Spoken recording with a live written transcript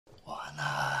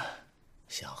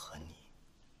想和你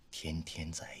天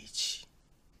天在一起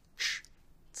吃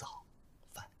早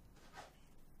饭。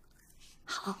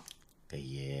好，给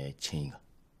爷亲一个。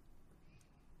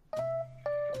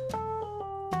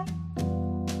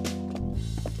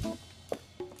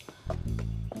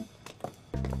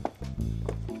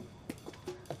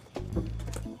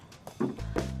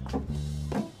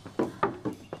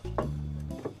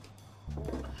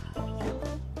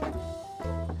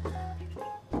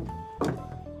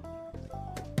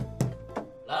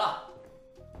来了。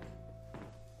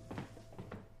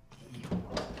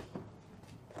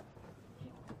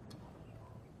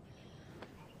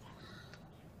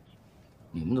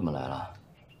你们怎么来了？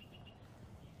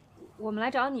我们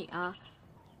来找你啊。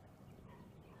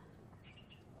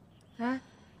哎，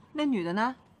那女的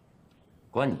呢？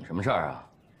关你什么事儿啊？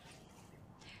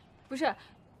不是，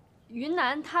云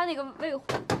南他那个未婚。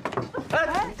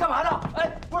哎，你干嘛呢？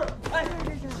哎，不是，哎，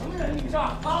什么人？你们是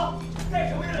啊？这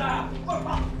什么人啊？不是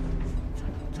啊？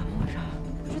怎么回事？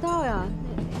不知道呀。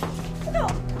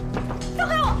放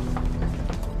开我！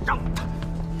放开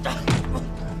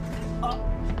我！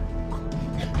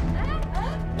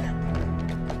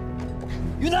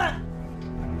云南，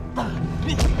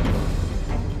你。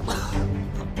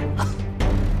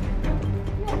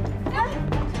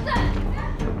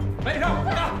没事，不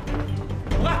干，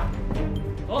不干，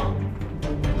走。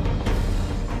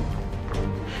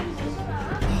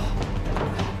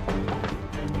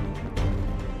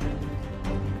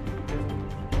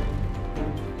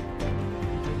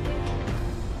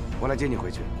我来接你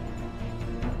回去。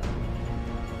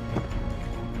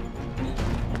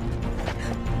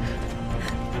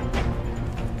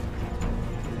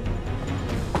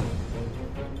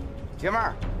姐妹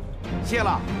儿，谢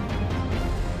了。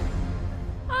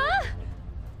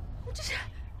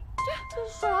这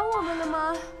耍我们的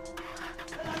吗？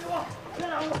先打住！先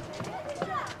打住！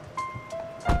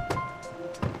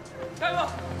开吧！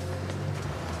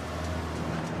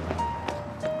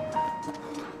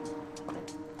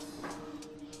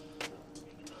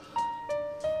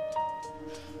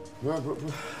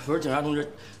不是，警察同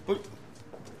志，不是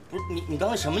你刚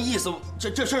才什么意思？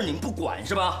这事儿你们不管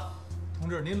是吧？同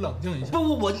志，你冷静一下。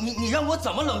不，你让我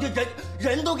怎么冷静？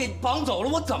人都给绑走了，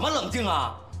我怎么冷静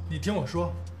啊？你听我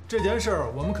说，这件事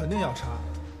儿我们肯定要查，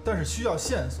但是需要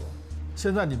线索。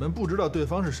现在你们不知道对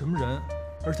方是什么人，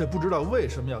而且不知道为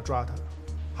什么要抓他。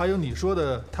还有你说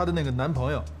的她的那个男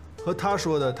朋友和她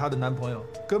说的她的男朋友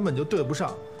根本就对不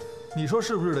上。你说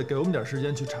是不是得给我们点时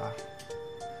间去查？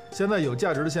现在有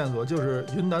价值的线索就是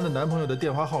云南的男朋友的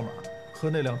电话号码和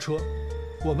那辆车，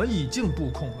我们已经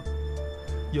布控了。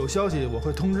有消息我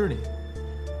会通知你。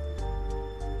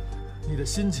你的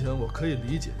心情我可以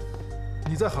理解，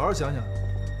你再好好想想，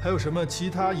还有什么其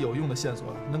他有用的线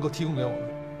索能够提供给我们？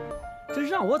这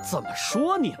让我怎么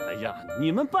说你们呀？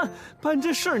你们办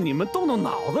这事儿，你们动动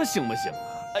脑子行不行啊？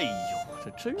哎呦，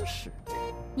这真是！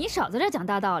你少在这讲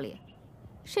大道理，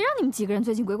谁让你们几个人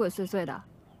最近鬼鬼祟祟的？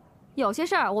有些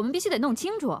事儿我们必须得弄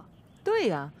清楚。对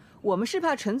呀，我们是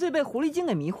怕陈醉被狐狸精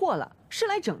给迷惑了，是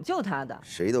来拯救他的。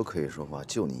谁都可以说话，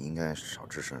就你应该少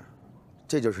吱声。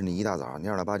这就是你一大早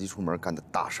蔫了吧唧出门干的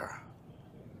大事儿。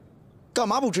干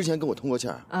嘛不之前跟我通过气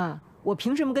儿啊？我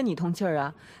凭什么跟你通气儿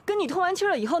啊？跟你通完气儿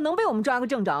了以后，能被我们抓个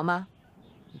正着吗？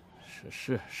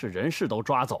是，人事都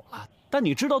抓走了，但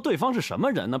你知道对方是什么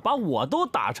人呢？把我都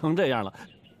打成这样了，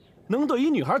能对一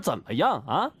女孩怎么样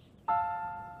啊？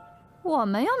我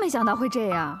们又没想到会这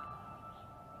样。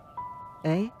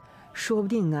哎，说不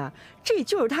定啊，这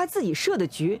就是他自己设的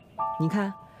局。你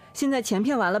看，现在钱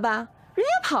骗完了吧，人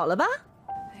也跑了吧？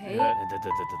对，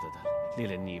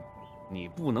丽丽，你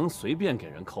不能随便给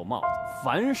人扣帽子，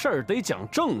凡事得讲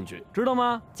证据，知道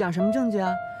吗？讲什么证据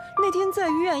啊？那天在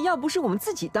医院，要不是我们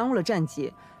自己耽误了战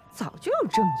机，早就有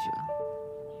证据了。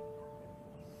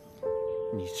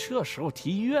你这时候提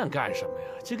医院干什么呀？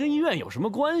这跟医院有什么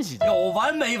关系？有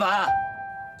完没完？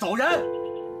走人，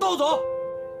都走。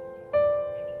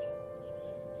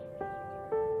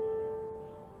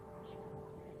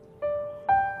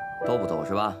都不走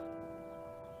是吧？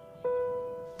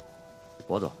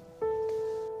我走。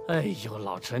哎呦，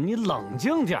老陈，你冷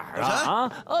静点儿啊！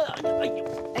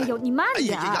哎呦，你慢点。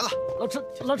严了，老陈，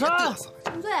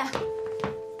陈醉。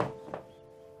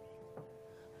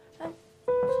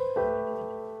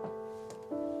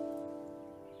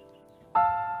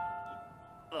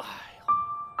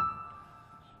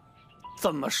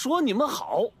怎么说你们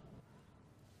好？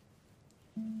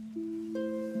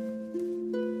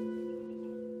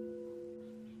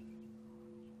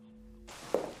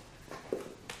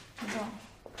陈总，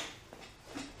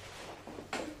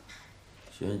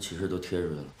学员启事都贴出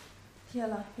来了。贴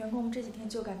了，员工们这几天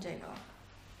就干这个了。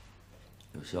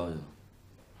有消息吗？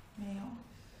没有。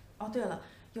哦，对了，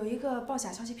有一个报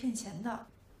假消息骗钱的。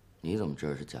你怎么知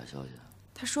道是假消息啊？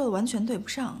他说的完全对不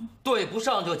上。对不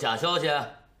上就假消息？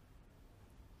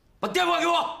把电话给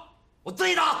我，我自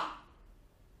己打。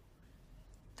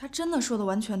他真的说的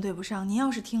完全对不上，您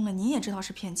要是听了，您也知道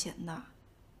是骗钱的。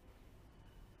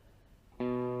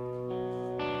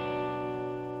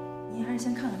您还是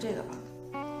先看看这个吧。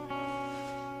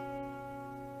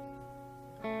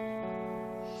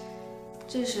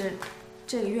这是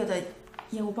这个月的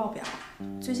业务报表，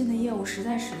最近的业务实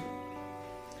在是，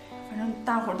反正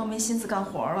大伙儿都没心思干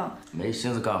活了。没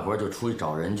心思干活就出去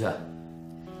找人去。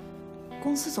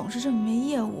公司总是这么没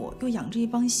业务，又养着一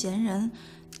帮闲人。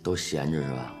都闲着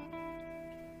是吧？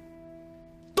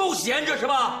都闲着是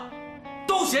吧？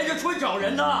都闲着出去找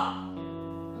人呢。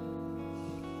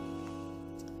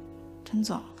陈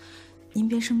总，您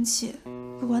别生气。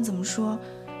不管怎么说，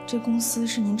这公司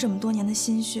是您这么多年的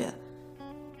心血，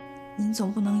您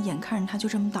总不能眼看着它就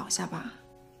这么倒下吧？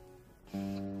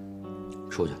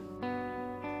出去。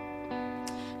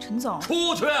陈总，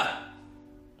出去。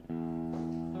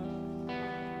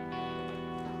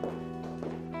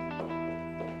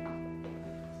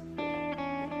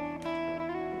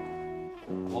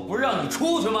我不是让你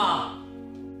出去吗？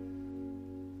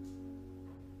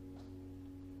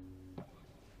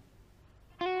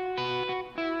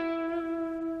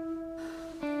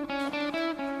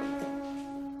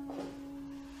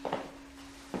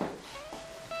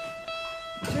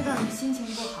知道你心情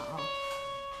不好，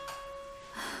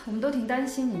我们都挺担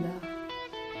心你的。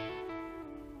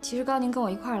其实高宁跟我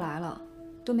一块儿来了，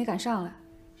都没敢上来。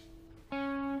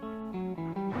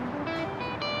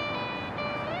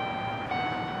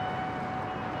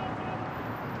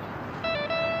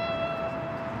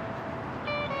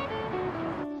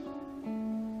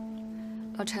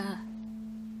老陈，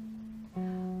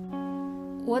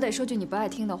我得说句你不爱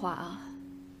听的话啊。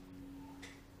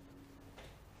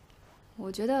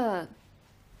我觉得，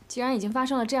既然已经发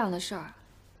生了这样的事儿，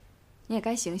你也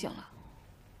该醒醒了。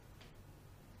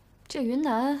这云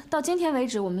南到今天为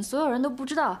止，我们所有人都不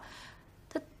知道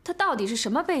他到底是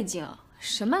什么背景、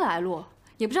什么来路，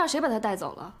也不知道谁把他带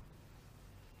走了。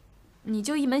你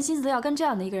就一门心思要跟这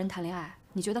样的一个人谈恋爱，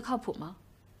你觉得靠谱吗？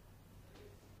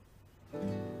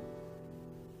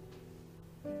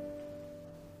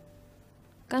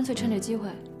干脆趁这机会，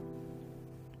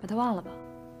把他忘了吧。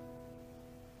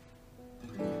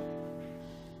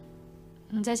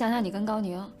你再想想，你跟高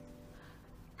宁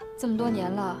这么多年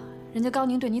了，人家高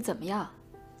宁对你怎么样，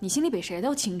你心里比谁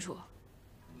都清楚。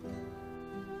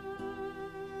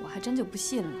我还真就不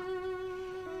信了，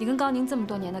你跟高宁这么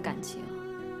多年的感情，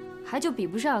还就比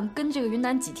不上跟这个云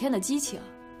南几天的激情。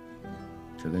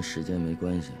这跟时间没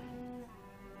关系。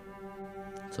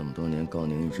这么多年，高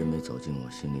宁一直没走进我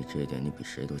心里，这一点你比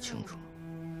谁都清楚。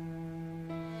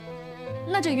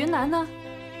那这云南呢？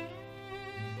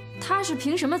他是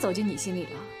凭什么走进你心里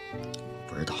了？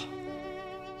不知道。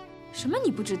什么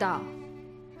你不知道？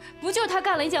不就是他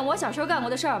干了一件我小时候干过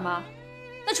的事儿吗？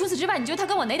那除此之外，你觉得他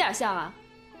跟我哪点像啊？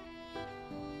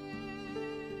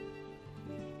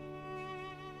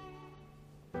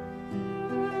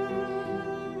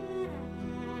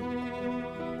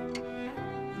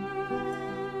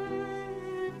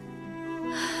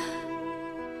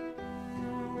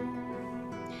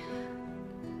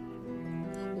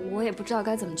我也不知道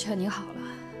该怎么劝你好了。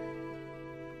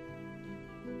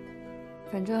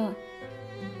反正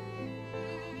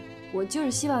我就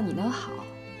是希望你能好。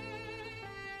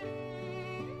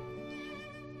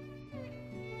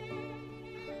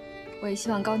我也希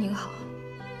望高宁好。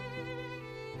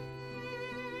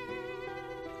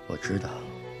我知道。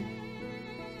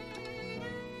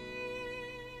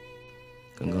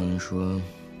跟高宁说，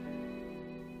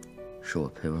是我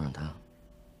配不上他。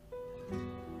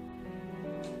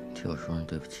替我说声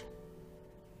对不起。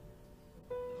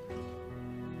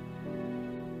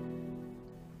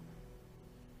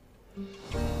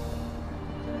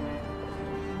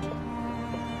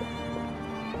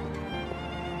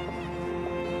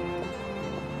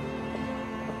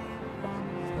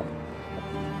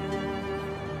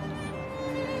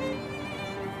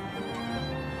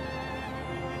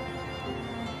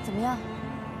怎么样？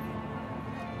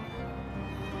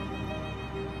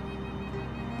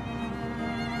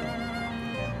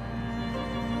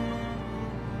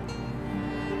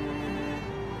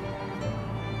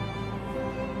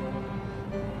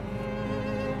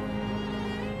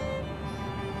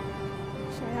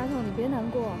小丫头，你别难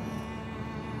过，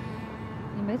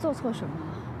你没做错什么，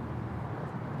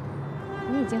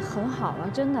你已经很好了，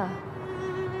真的。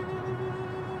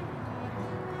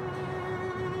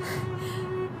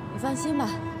你放心吧，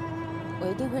我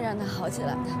一定会让他好起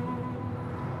来的。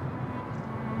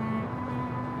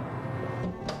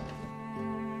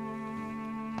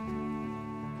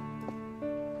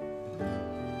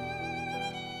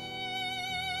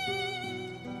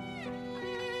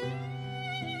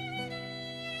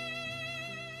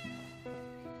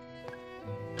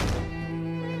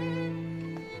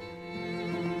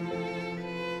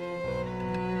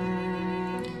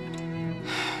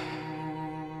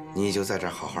你就在这儿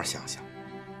好好想想，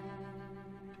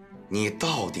你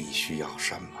到底需要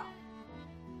什么？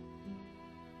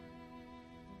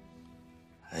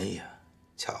哎呀，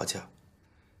瞧瞧，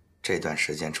这段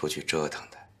时间出去折腾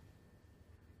的，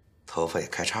头发也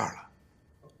开叉了，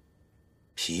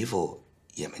皮肤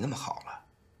也没那么好了，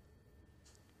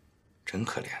真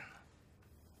可怜呢。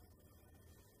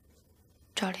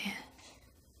赵林，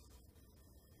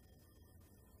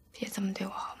别这么对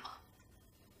我好吗？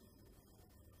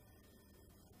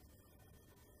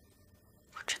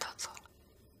知道错了。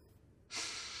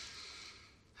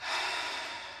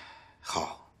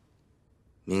好，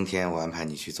明天我安排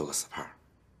你去做个 SPA，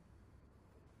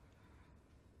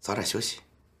 早点休息，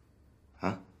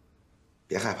啊，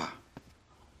别害怕，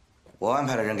我安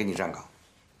排了人给你站岗。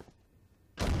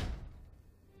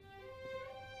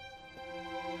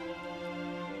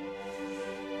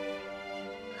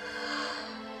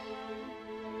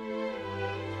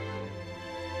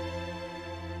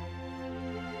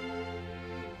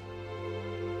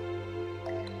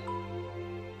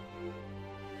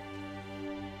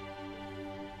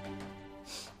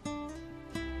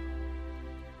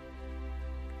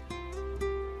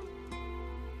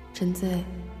陈醉，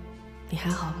你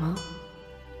还好吗？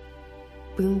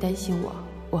不用担心我，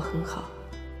我很好。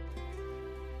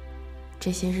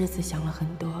这些日子想了很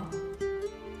多，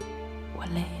我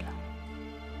累了，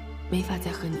没法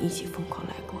再和你一起疯狂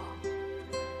来过。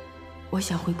我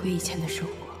想回归以前的生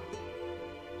活，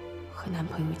和男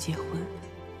朋友结婚，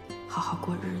好好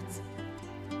过日子，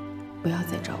不要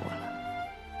再找我了。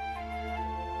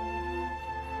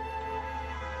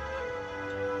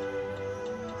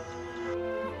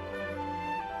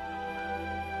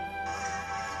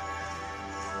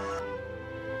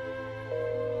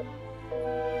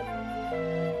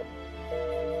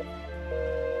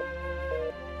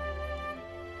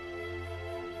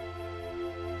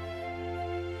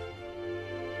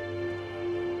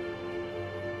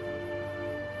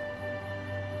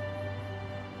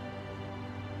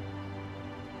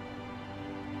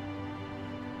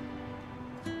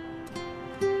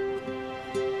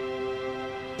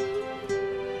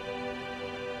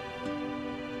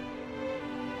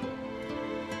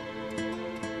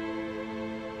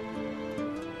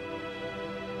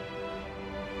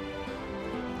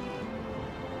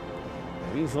我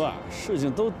跟你说啊，事情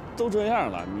都这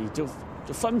样了，你就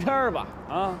翻篇儿吧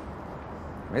啊！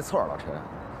没错，老陈，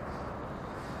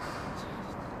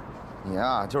你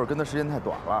啊就是跟他时间太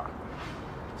短了，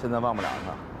现在忘不了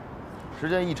他，时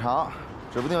间一长，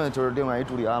指不定就是另外一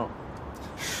朱利安了。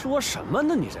说什么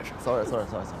呢？你这是 ？sorry，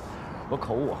 我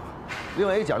口误。另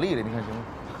外一奖励了，你看行吗？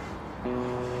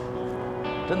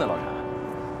真的，老陈，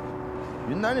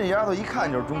云南这丫头一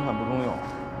看就是中看不中用。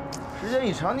时间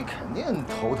一长，你肯定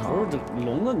头疼。不是这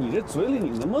聋子，你这嘴里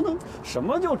你能不能什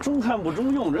么叫中看不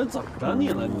中用？人怎么着你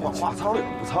了？你话糙理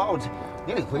不糙，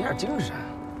你领会一下精神。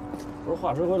不是，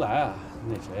话说回来啊，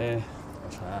那谁，老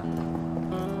陈，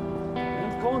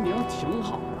人高宁挺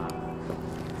好的，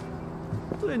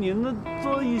对你那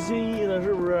多一心一意的，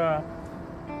是不是？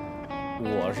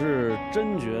我是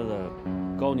真觉得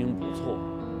高宁不错。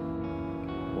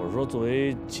我是说，作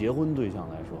为结婚对象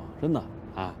来说，真的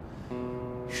啊。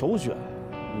首选，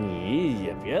你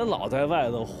也别老在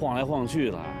外头晃来晃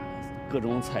去了，各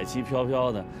种彩旗飘飘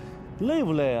的，累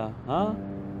不累啊？啊，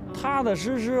踏踏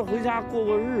实实回家过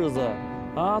过日子，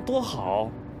啊，多好，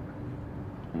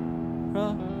是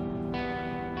吧？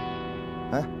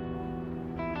哎，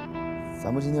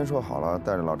咱们今天说好了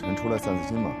带着老陈出来散散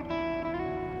心吗？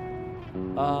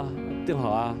啊，定好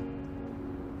啊。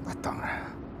那当然。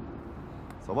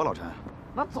走吧，老陈。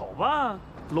那走吧。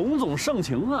龙总盛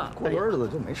情啊，过个日子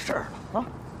就没事了啊。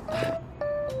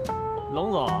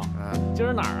龙总，今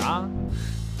儿哪儿啊？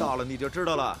到了你就知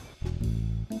道了。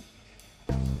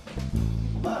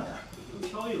慢点，就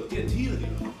挑一有电梯的地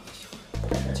方。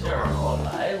这地儿我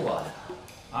来过呀。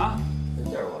啊？这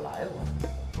地儿我来过。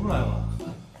什么来过？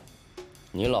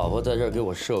你老婆在这儿给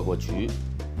我设过局。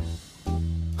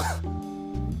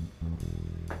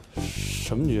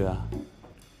什么局啊？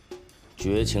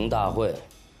绝情大会。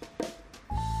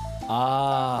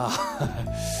啊，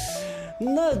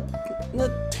那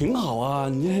挺好啊，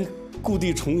你这故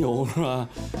地重游是吧？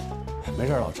没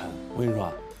事，老陈，我跟你说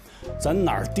啊，咱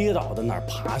哪儿跌倒的哪儿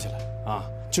爬起来啊！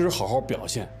今儿好好表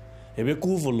现，也别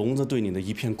辜负聋子对你的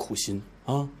一片苦心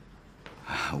啊！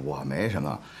我没什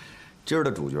么，今儿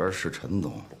的主角是陈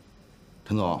总。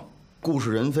陈总，物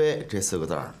是人非这4个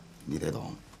字儿你得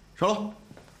懂。上楼，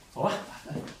走吧。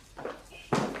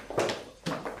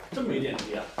真没电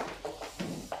梯啊！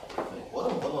活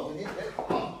动活动，您别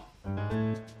吵。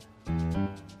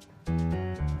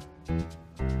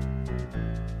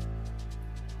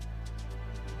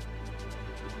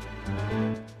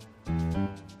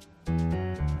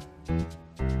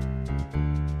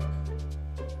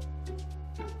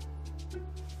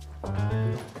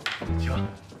行，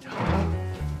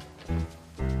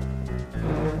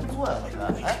坐呀，老陈。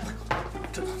哎，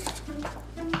这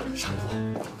上座。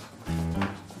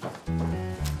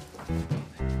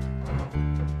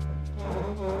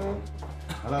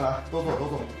来，都坐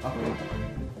啊！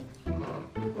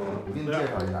我给你们介绍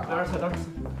一下。来点菜单。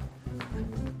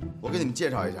我给你们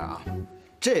介绍一下啊，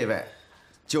这位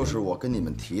就是我跟你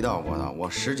们提到过的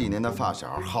我10几年的发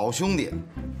小、好兄弟，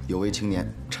有为青年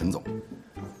陈总。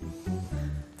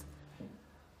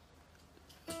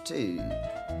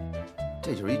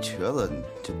这就是一瘸子，你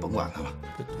就甭管他了。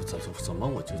怎么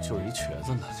我就是一瘸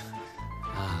子呢？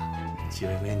啊，几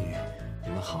位美女，你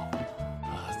们好。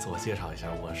自我介绍一下，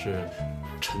我是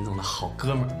陈总的好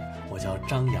哥们儿，我叫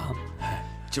张扬。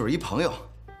就是一朋友，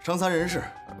伤残人士，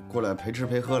过来陪吃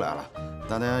陪喝来了。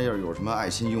大家要是有什么爱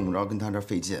心，用不着跟他这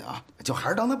费劲啊，就还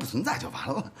是当他不存在就完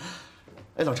了。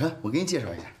哎，老陈，我给你介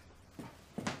绍一下，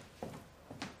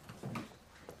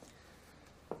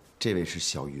这位是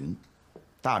小云，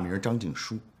大名张静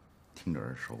书，听着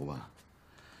耳熟吧？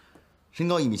身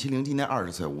高1.70米，今年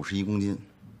20岁，51公斤，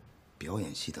表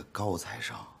演系的高材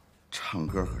生，唱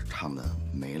歌可唱的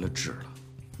没了质了。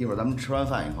一会儿咱们吃完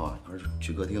饭以后啊，一块儿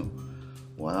去歌厅，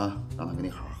我呢让他给你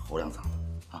好好吼2嗓子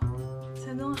啊。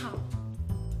陈总好。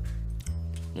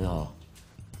你好。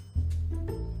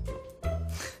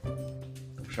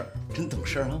懂事儿，真懂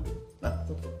事儿啊！来，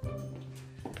坐。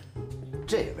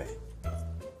这位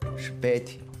是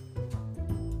Betty，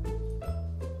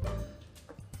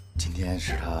 今天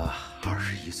是她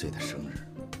21岁的生日，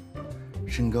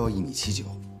身高1.79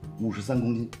米，53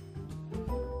公斤，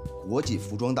国际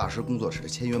服装大师工作室的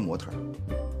签约模特，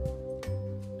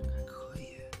还可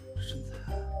以，身材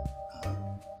啊。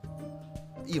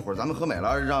一会儿咱们喝美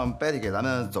了，让 Betty 给咱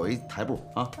们走一台步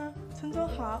啊。陈总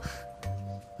好。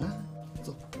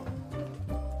走。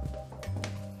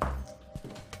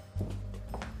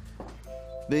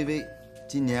微微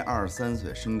今年23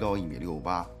岁，身高1.68米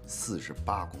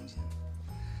，48公斤，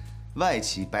外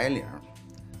企白领，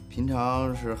平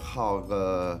常是好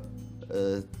个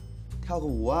跳个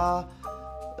舞啊，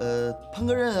烹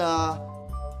个饪啊，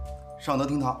上得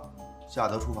厅堂，下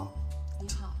得厨房。你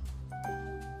好。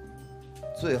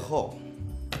最后，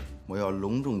我要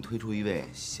隆重推出一位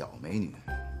小美女，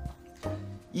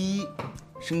依依，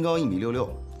身高1.66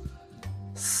米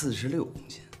，46公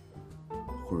斤，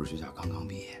护士学校刚刚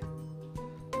毕业，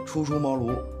初出茅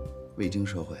庐，未经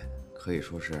社会，可以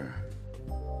说是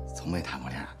从没谈过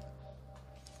恋爱。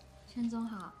陈总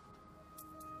好。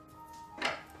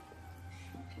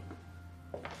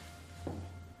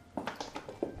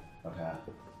老陈，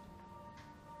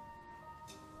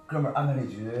哥们儿安排这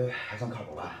局还算靠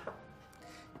谱吧？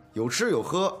有吃有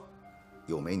喝，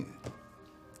有美女。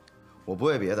我不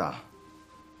为别的，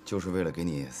就是为了给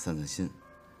你散散心。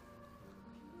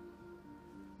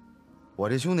我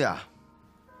这兄弟啊，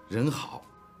人好，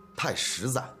太实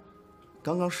在，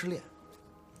刚刚失恋，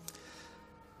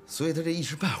所以他这一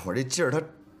时半会儿这劲儿他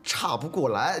差不过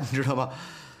来，你知道吗？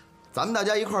咱们大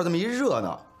家一块儿这么一热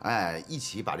闹，哎，一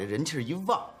起把这人气一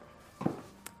旺，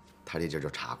他这劲儿就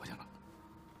插过去了。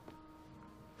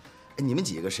哎，你们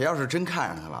几个谁要是真看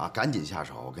上他了啊，赶紧下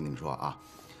手！我跟你们说啊，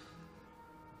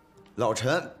老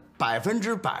陈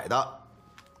100%的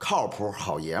靠谱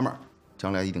好爷们儿，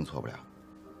将来一定错不了。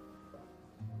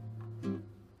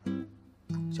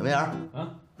小梅儿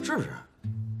啊，是不是？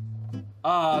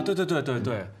啊，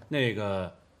对，那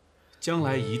个，将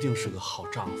来一定是个好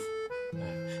丈夫。哎，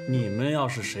你们要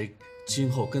是谁今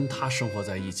后跟他生活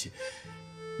在一起，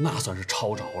那算是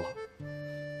超着了。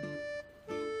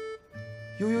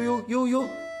哟，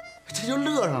这就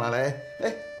乐上来了。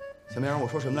哎，小梅儿，我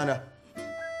说什么来着？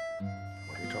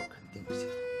我这招肯定不行。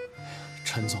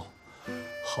陈总，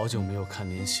好久没有看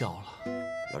您笑了。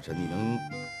老陈，你能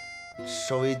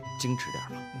稍微矜持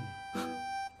点吗？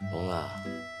龙子，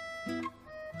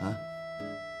啊，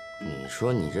你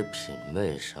说你这品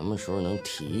味什么时候能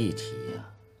提一提呀？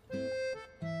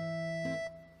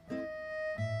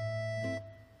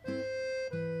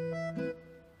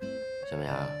小美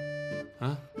阳，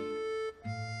啊，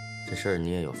这事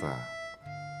你也有份儿？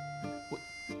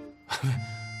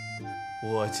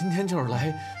我今天就是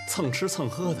来蹭吃蹭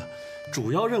喝的，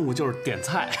主要任务就是点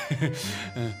菜。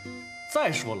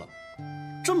再说了，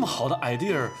这么好的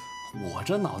idea， 我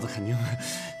这脑子肯定，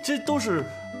这都是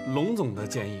龙总的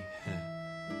建议。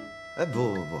哎，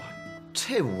不，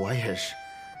这我也是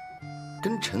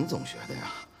跟陈总学的呀。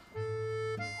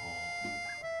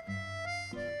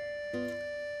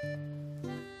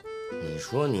你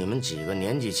说你们几个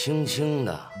年纪轻轻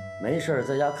的，没事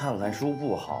在家看看书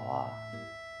不好啊？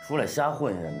出来瞎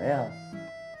混什么呀？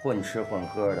混吃混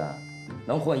喝的，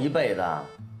能混一辈子？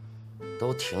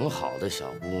都挺好的小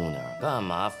姑娘，干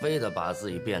嘛非得把自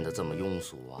己变得这么庸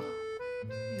俗啊？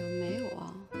没有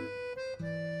啊？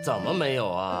怎么没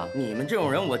有啊？你们这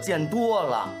种人我见多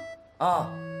了啊！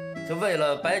就为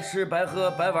了白吃白喝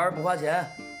白玩不花钱，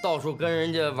到处跟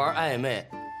人家玩暧昧。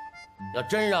要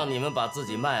真让你们把自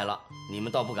己卖了，你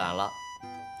们倒不敢了。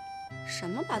什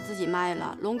么把自己卖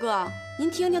了？龙哥，您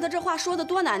听听他这话说的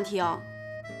多难听，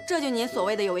这就您所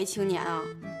谓的有为青年啊？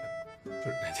不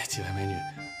是，几位美女，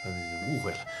误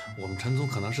会了，我们陈总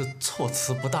可能是措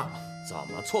辞不当。怎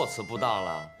么措辞不当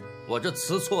了？我这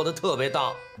词错的特别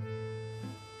当。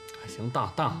行，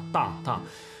当，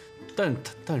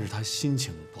但是他心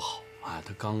情不好啊，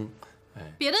他刚，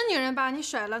别的女人把你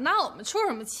甩了，那我们出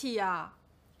什么气呀？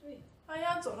对，哎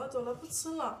呀，走了，不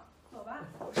吃了，走吧。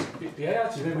别呀，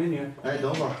几位美女，哎，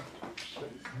等会儿。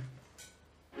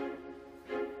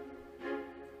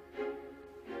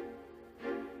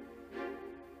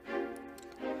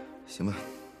行吧，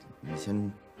你先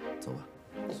走吧。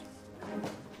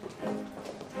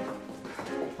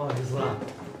不好意思啊，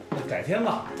那改天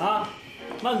吧，啊，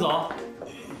慢走。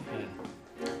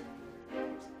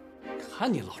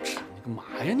看你老吃，你干嘛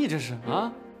呀？你这是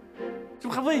啊？这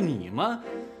不还为你吗？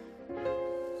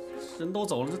人都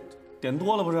走了，这点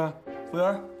多了不是？服务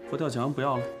员，佛跳墙不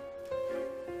要了。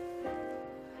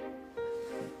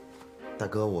大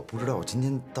哥，我不知道我今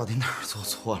天到底哪儿做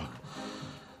错了。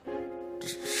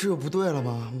是有不对了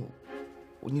吗？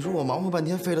你说我忙活半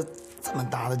天，费了这么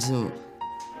大的劲，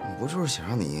我不就是想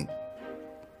让你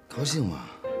高兴吗？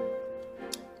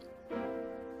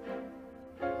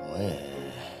我也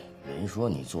没说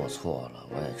你做错了，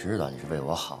我也知道你是为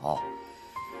我好。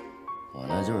我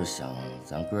呢就是想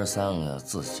咱哥三个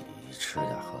自己吃点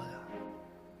喝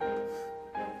点。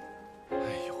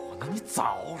哎呦，那你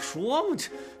早说嘛，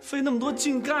这费那么多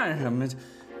劲干什么呀？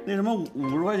那什么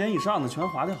50块钱以上的全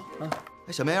划掉啊！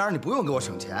哎，小绵羊，你不用给我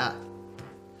省钱，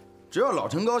只要老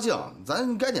陈高兴，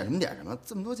咱该点什么点什么。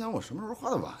这么多钱我什么时候花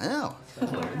得完呀？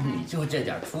你就这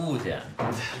点出息，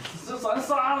这咱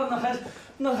仨了，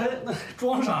那还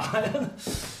装啥呀？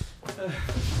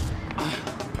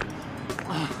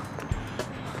哎，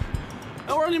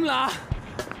我说你们俩，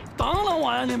等等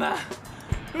我呀！你们，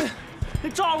你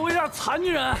照顾一下残疾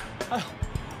人。哎呦，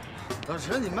老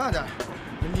陈，你慢点，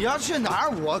你要去哪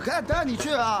儿，我该带你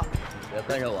去啊。别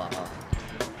跟着我啊！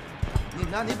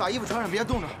你把衣服穿上，别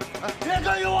冻着。哎，别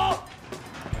跟着我！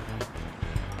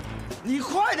你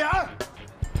快点儿！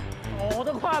走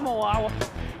得快吗？我。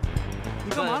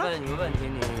你干嘛呢？问你个问题，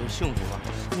你幸福吗？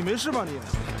你没事吧你？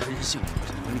真幸福！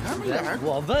你看这俩人。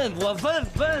我问，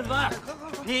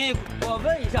你，我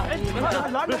问一下，你们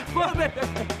拦着！别，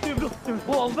对不住。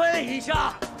我问一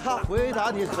下，他回答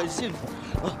你很幸福。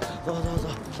走，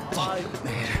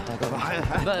没事，大哥，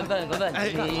问个问题，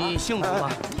你幸福吗？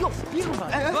有病吧？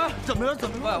哎，怎么了？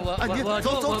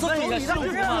我走你的幸福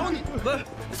吗？不是，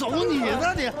走你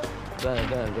的你。问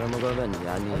哥们个问题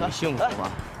啊，你幸福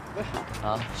吗？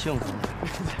啊，幸福吗？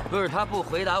不是，他不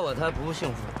回答我，他不幸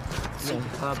福。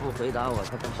他不回答我，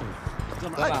他不幸福。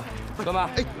哥们，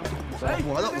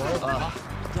我的啊！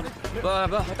不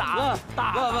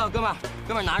打！不，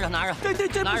哥们拿着，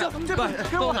这拿着，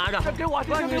都拿着，给我，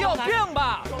你有病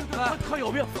吧？他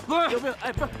有病，不是有病，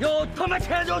哎，不是，有他妈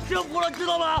钱就幸福了，知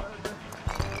道吗？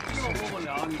幸福不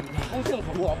了，你不幸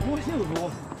福，我不幸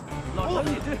福。老陈，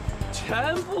你这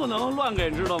钱不能乱给，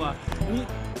知道吗？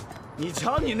你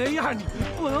瞧你那样，你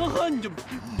不能喝你就。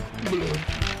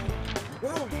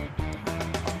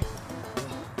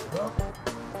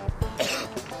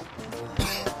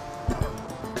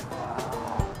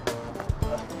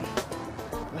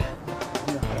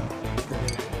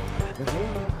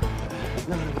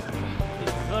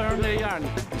喝成这样，你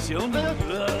行不？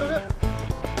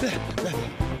对，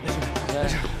没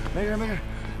事，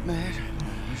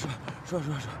说。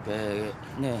给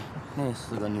那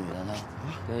4个女的呢，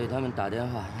给他们打电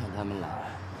话，让他们来，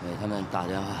给他们打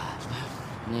电话。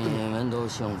你们都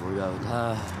幸福着，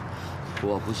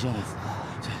我不幸福。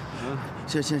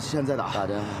现在打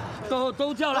电话。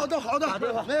都叫了，都好的，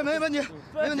没问题，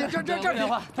没问题。这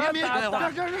别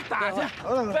是打去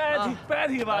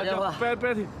，Betty 吧，叫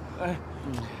Betty。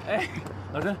哎，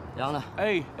老陈，杨子，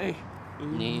哎，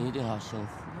你一定要幸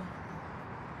福，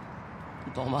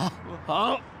你懂吗？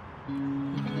好，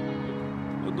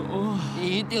我懂，你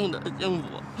一定得幸福。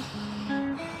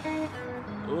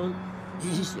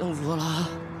你幸福了，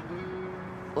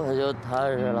我就踏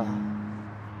实了。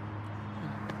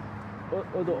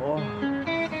我懂，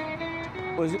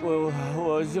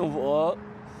我幸福，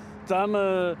咱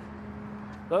们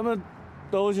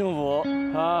都幸福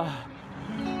啊。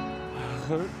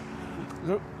可是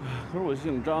我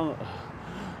姓张啊，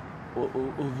我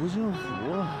不幸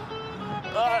福啊。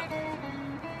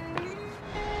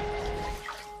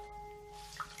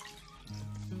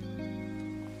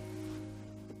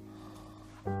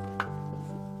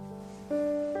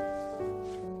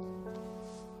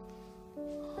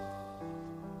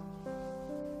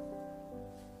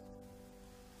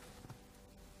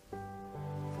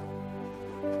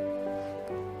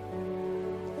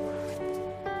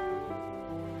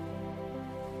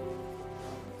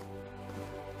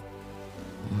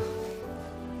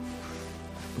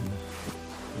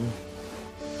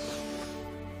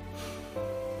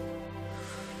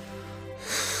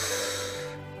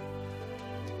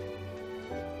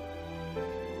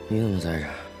你怎么在这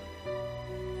儿？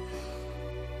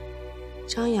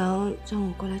张扬让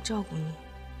我过来照顾你。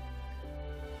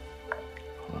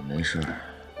我没事。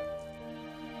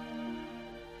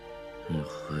你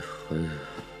回去，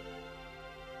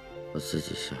我自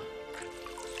己想。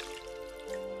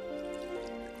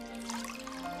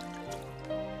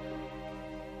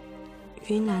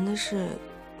云南的事，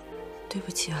对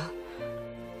不起啊，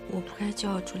我不该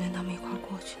叫朱莲他们一块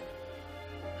过去。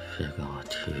别跟我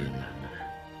提云南的事。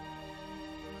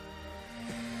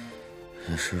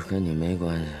这事跟你没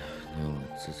关系，那是我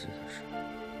自己的事，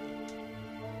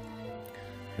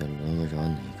也轮不着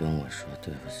你跟我说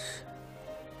对不起。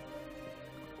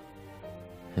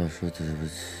要说对不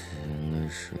起，应该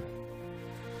是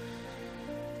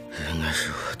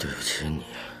我对不起你。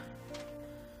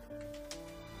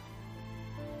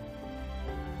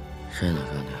真的，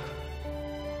高宁，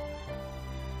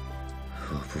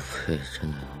我不配，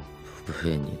真的不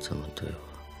配你这么对我。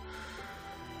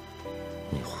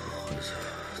你回去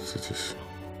自己想。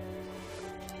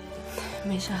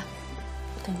没事，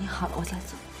等你好了我再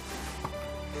走。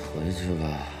回去吧，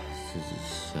自己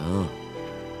想。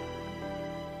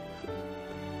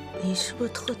你是不是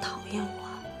特讨厌我？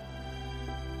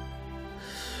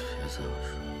别这么说，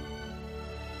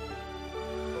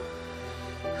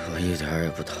我一点也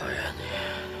不讨厌你，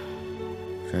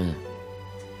真的。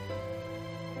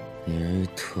你是一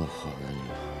特好的女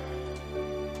孩，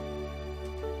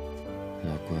要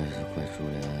怪就怪朱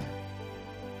莲，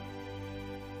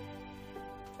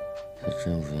她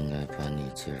真不应该把你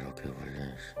介绍给我认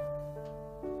识。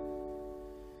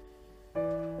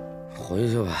回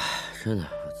去吧，真的，我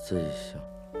自己想。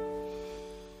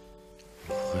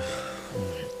回去，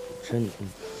真的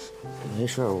没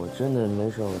事，我真的没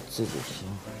事，我自己想。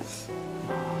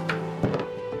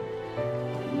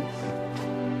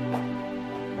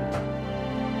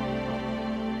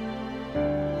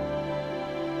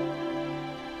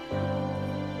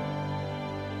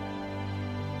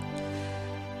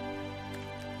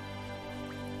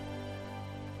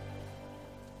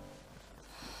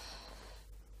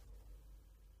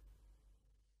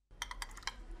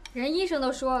人医生都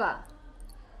说了，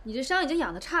你这伤已经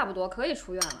养得差不多，可以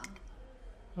出院了。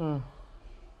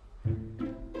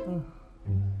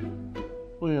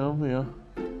不行，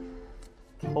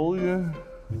头晕。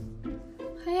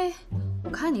嘿，我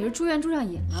看你是住院住上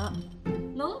瘾了，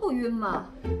能不晕吗？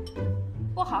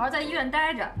不好好在医院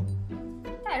待着，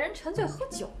带人沉醉喝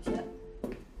酒去。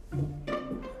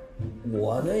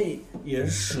我那也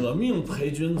是舍命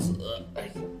陪君子。哎，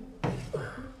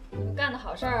干的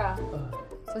好事儿啊！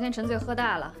昨天陈醉喝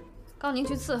大了，高宁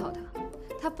去伺候他，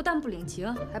他不但不领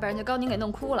情，还把人家高宁给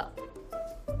弄哭了。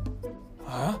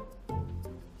啊？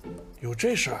有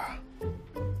这事儿啊？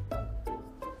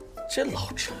这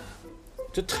老陈，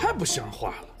这太不像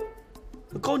话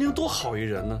了。高宁多好一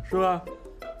人呢，是吧？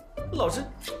老陈，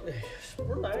哎呀，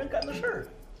不是男人干的事儿啊。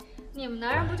你们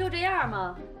男人不就这样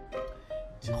吗？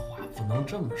这话不能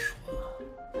这么说啊。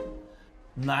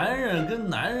男人跟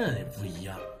男人也不一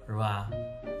样，是吧？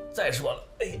再说了，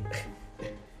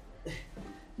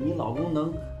你老公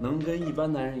能跟一般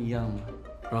男人一样吗？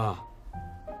是吧？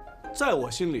在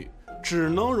我心里，只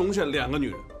能容下2个女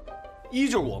人，一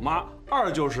就是我妈，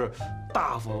二就是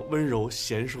大方、温柔、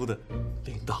贤淑的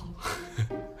领导。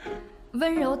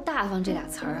温柔大方这俩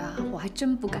词儿啊，我还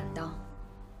真不敢当。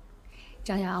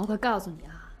张扬，我可告诉你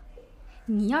啊，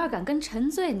你要是敢跟陈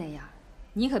醉那样，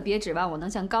你可别指望我能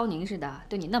像高宁似的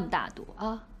对你那么大度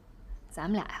啊！咱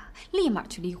们俩呀，立马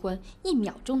去离婚，1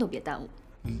秒钟都别耽误。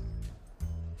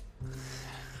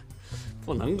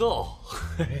不能够，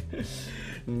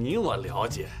你我了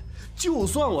解，就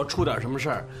算我出点什么事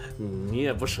儿，你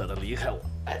也不舍得离开我。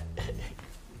哎，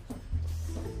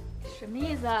什么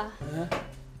意思啊？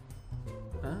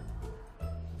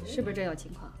是不是真有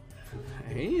情况？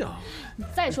没有。你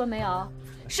再说没有，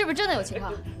是不是真的有情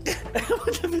况？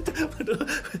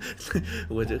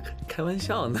我这开玩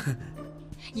笑呢。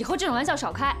以后这种玩笑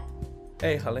少开。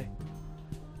哎，好嘞。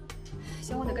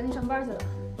行，我得赶紧上班去了。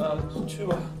去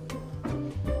吧。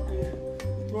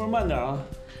路上慢点啊。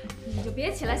你就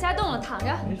别起来瞎动了，躺着。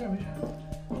没事没事。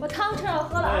我汤趁热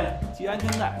喝了。哎，系安全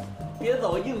带，别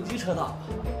走应急车道。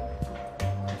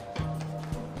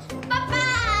爸爸。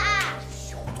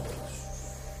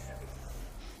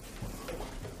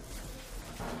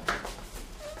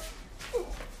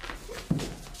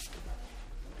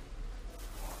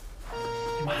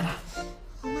干嘛呢？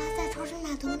我妈在超市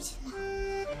买东西呢。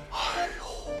哎呦，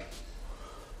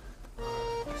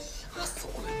吓死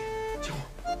我了你！进屋。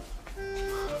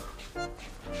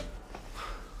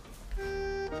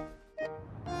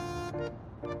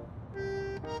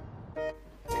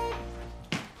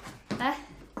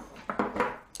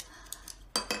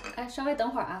哎，稍微等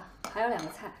会儿啊，还有2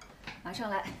个菜，马上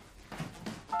来。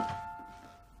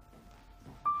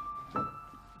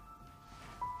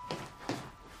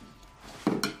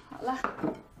好了，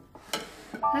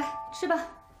来吃吧。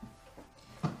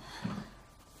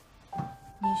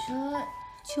你说，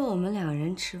就我们2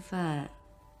人吃饭，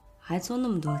还做那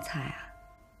么多菜啊？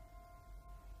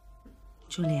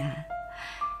朱莉安，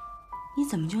你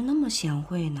怎么就那么贤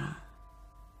惠呢？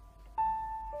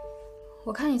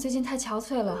我看你最近太憔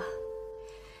悴了，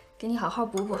给你好好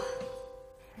补补。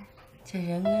这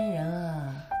人跟人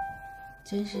啊，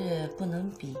真是不能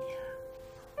比呀，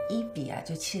一比啊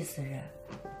就气死人。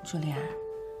朱莉安，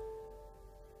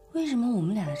为什么我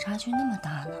们俩的差距那么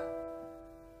大呢？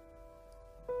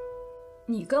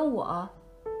你跟我，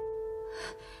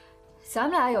咱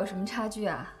们俩有什么差距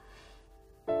啊？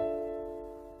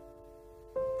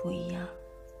不一样。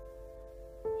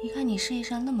你看你事业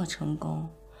上那么成功，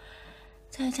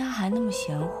在家还那么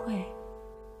贤惠，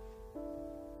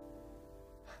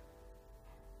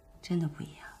真的不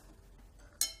一样。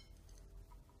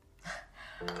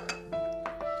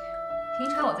平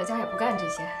常我在家也不干这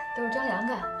些，都是张扬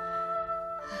干。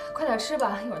快点吃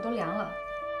吧，一会儿都凉了。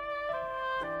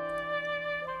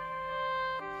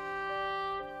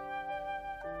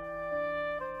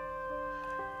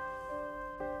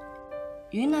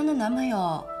云南的男朋友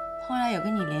后来有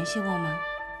跟你联系过吗？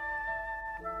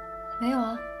没有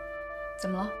啊，怎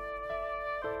么了？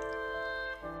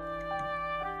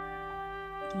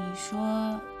你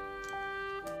说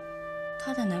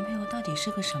她的男朋友到底是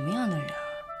个什么样的人啊？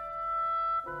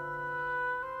不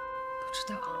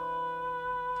知道，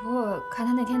不过看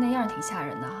他那天那样挺吓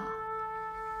人的哈。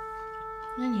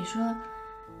那你说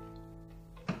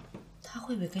他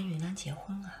会不会跟云南结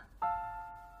婚啊？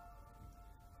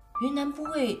云南不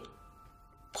会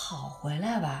跑回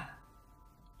来吧？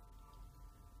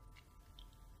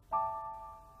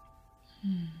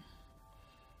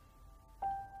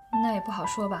那也不好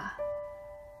说吧。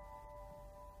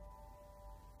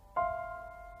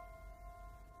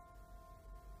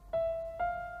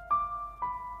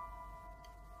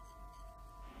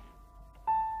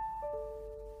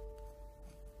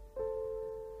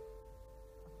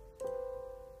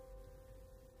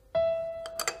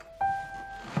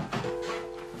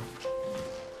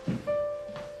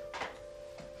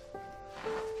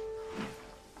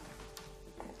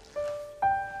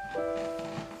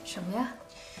什么呀？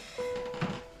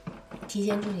提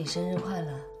前祝你生日快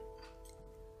乐。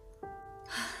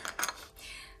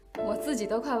我自己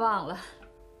都快忘了。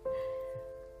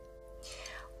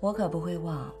我可不会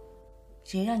忘，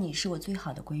谁让你是我最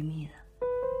好的闺蜜呢？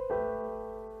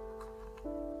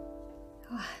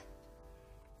哇，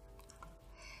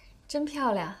真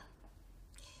漂亮，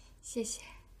谢谢。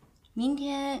明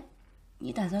天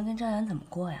你打算跟张扬怎么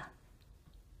过呀？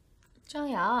张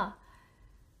扬，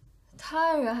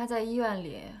他人还在医院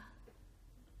里，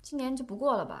今年就不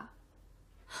过了吧？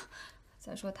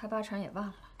再说他8成也忘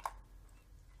了。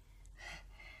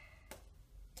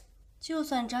就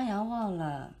算张扬忘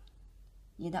了，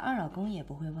你的二老公也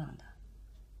不会忘的。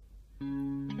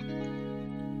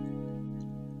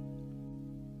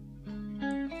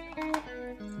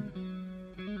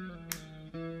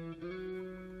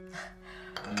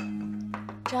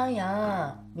张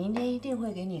扬明天一定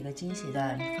会给你个惊喜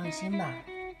的，你放心吧。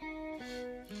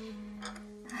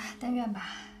院吧。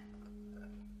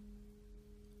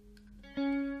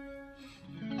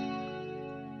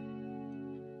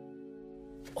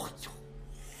哦呦！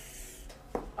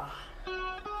啊！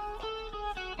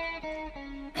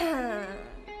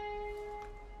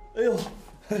哎呦，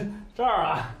这儿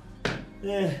啊，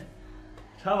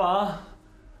茶房。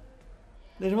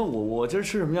那什么，我今儿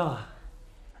吃什么药啊？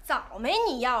早没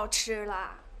你药吃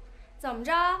了，怎么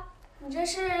着？你这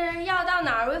是要到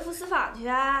哪儿微服私访去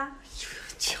啊？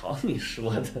瞧你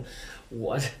说的，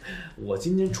我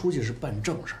今天出去是办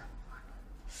正事儿。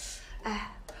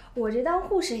哎，我这当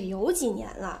护士也有几年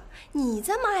了，你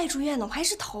这么爱住院的，我还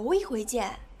是头一回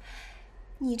见。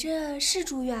你这是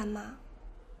住院吗？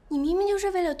你明明就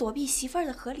是为了躲避媳妇儿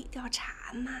的合理调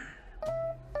查嘛。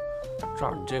这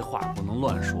儿你这话不能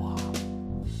乱说啊！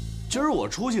今儿我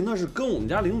出去那是跟我们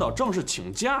家领导正式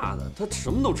请假的，他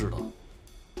什么都知道。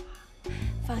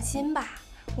放心吧，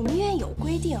我们医院有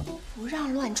规定，不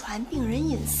让乱传病人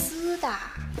隐私的。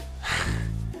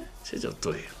这就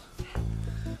对了。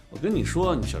我跟你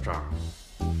说，你小赵，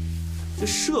这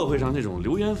社会上这种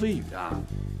流言蜚语啊，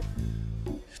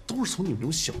都是从你们这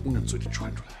种小姑娘嘴里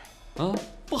传出来，啊，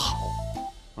不好，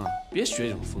啊，别学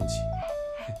这种风气。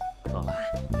走了，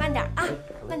慢点啊，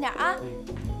慢点啊。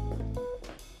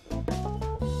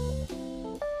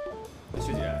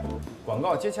徐姐，广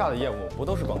告接洽的业务不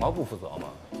都是广告部负责吗？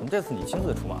怎么这次你亲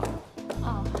自出马呢？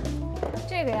哦，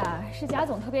这个呀是贾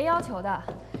总特别要求的，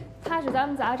他是咱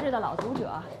们杂志的老读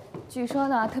者，据说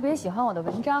呢特别喜欢我的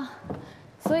文章，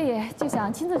所以就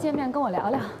想亲自见面跟我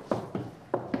聊聊。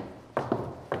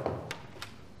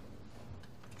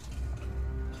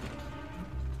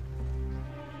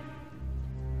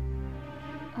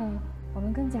我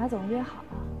们跟贾总约好了。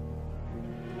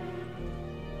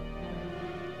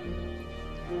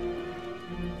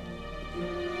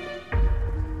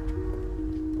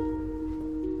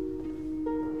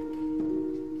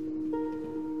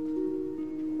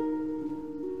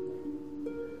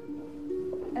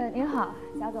您好，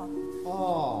贾总。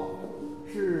哦，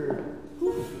是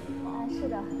朱主任吧？是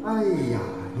的。哎呀，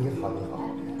你好，你好！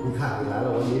你看你来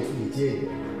了，我没出去接你，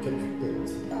真是对不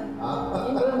起啊！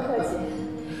您不用客气。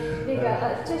那个，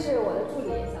这是我的助理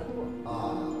小杜。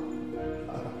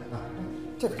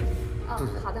这边。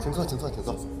好的。请坐，请坐，请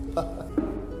坐。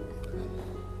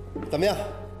怎么样？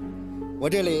我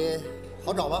这里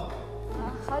好找吗？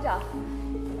好找。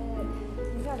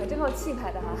您这儿可真够气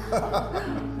派的哈。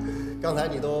刚才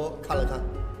你都看了看，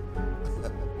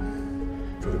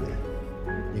朱主任，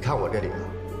你看我这里啊，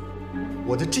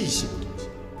我的这些东西，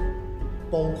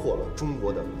包括了中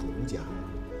国的儒家、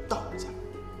道家、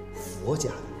佛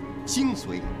家的精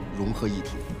髓融合一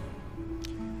体。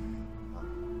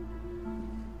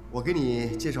我给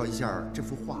你介绍一下这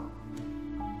幅画。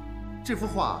这幅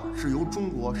画是由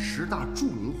中国10大著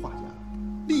名画家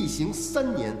历行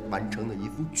3年完成的一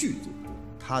幅巨作，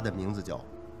它的名字叫《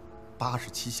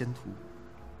87仙图》。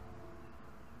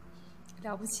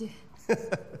了不起。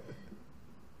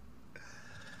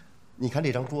你看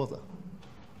这张桌子，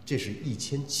这是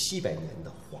1700年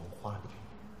的黄花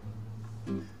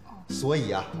梨。所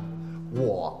以啊，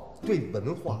我对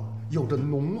文化有着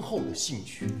浓厚的兴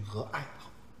趣和爱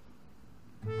好。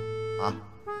啊，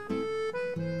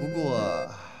不过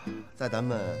在咱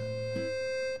们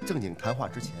正经谈话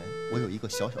之前，我有一个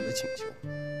小小的请求。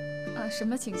什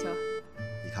么请求？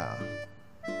你看啊，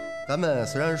咱们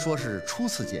虽然说是初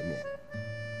次见面，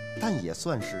但也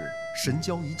算是神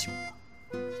交已久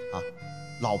了，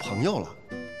老朋友了。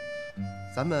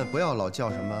咱们不要老叫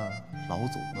什么老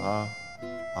总啊，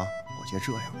我觉得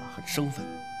这样吧很生分。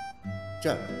这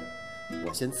样，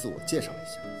我先自我介绍一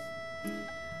下，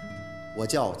我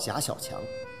叫贾小强，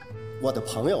我的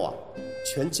朋友啊，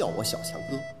全叫我小强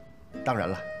哥。当然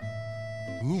了，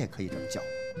你也可以这么叫我。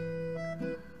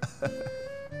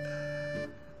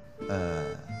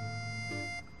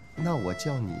那我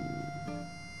叫你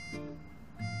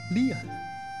丽安，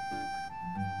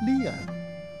丽安，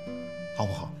好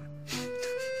不好？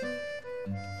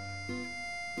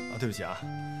对不起啊，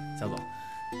贾总，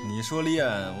你说丽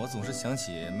安，我总是想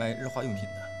起卖日化用品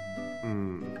的。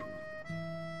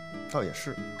倒也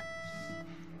是。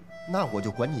那我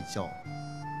就管你叫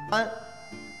安，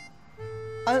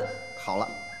安好了。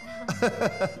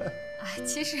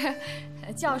其实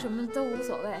叫什么都无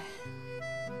所谓。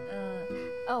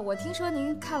我听说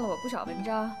您看了我不少文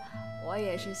章，我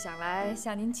也是想来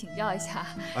向您请教一下，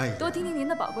多听听您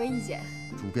的宝贵意见。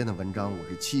主编的文章我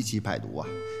是期期拜读啊，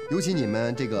尤其你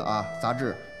们这个杂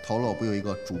志头了不有一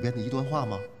个主编的一段话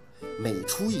吗？每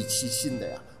出一期新的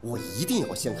呀，我一定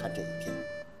要先看这一篇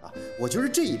啊。我觉得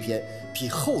这一篇比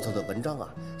后头的文章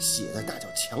写的那叫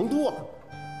强多了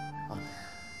啊。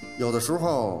有的时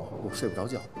候我睡不着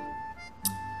觉，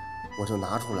我就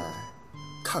拿出来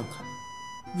看看，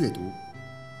阅读，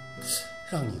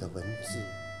让你的文字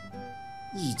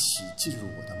一起进入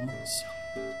我的梦想，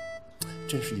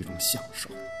真是一种享受。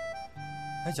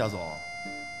哎，贾总，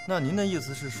那您的意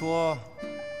思是说，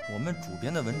我们主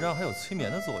编的文章还有催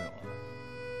眠的作用啊？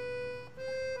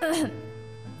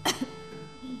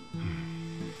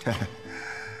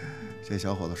这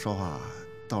小伙子说话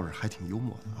倒是还挺幽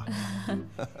默的啊！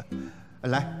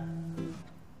来，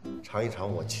尝一尝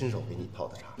我亲手给你泡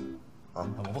的茶，啊！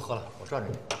我不喝了，我转着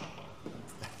你。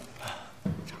来，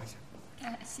尝一下。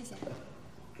谢谢。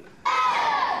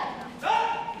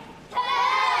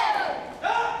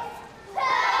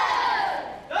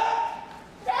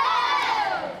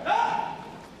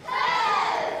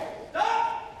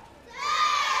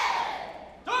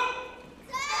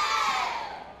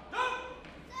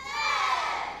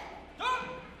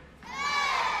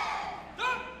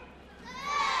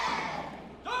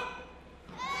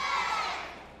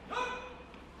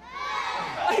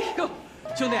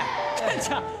兄弟，真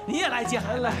强！你也来接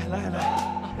孩子？来！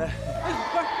哎，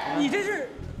不是，你这是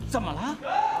怎么了？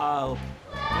啊，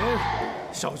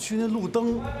小区那路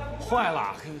灯坏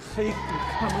了，黑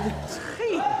看不见。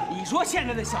嘿，你说现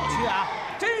在的小区啊，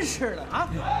真是的啊！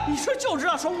你说就知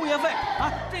道收物业费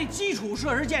啊，这基础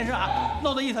设施建设啊，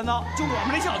弄得一团糟。就我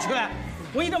们这小区，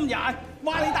我跟你这么讲啊，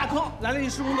挖了一大坑，来了一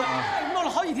施工队，弄了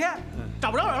好几天，找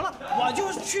不着人了。我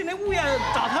就去那物业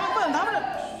找他们，问他们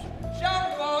这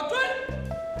向左追。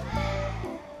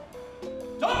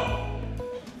走。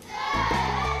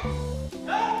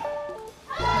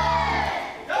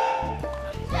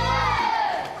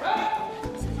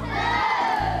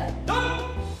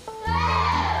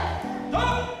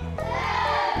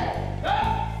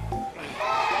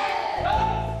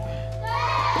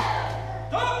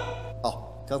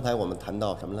哦，刚才我们谈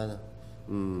到什么来着？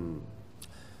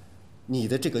你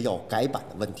的这个要改版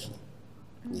的问题，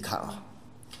你看啊，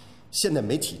现在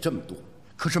媒体这么多。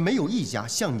可是没有一家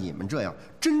像你们这样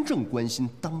真正关心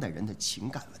当代人的情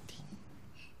感问题。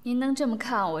您能这么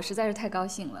看，我实在是太高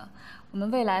兴了。我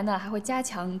们未来呢还会加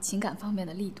强情感方面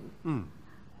的力度。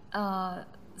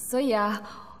所以啊，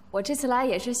我这次来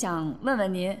也是想问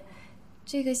问您，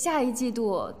这个下一季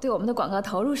度对我们的广告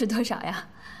投入是多少呀？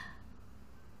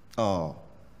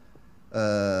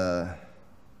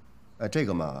这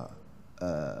个嘛，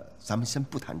咱们先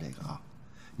不谈这个啊。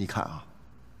你看啊，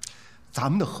咱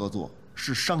们的合作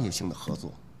是商业性的合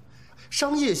作，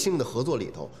商业性的合作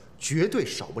里头绝对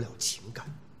少不了情感，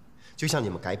就像你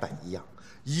们改版一样，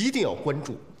一定要关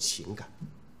注情感。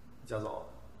贾总，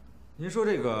您说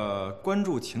这个关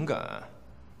注情感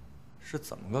是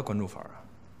怎么个关注法啊？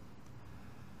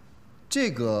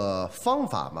这个方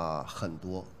法嘛很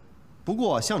多，不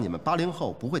过像你们80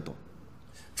后不会懂，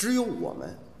只有我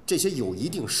们这些有一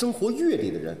定生活阅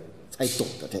历的人才懂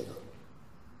得这个。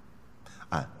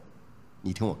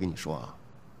你听我跟你说啊，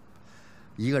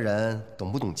一个人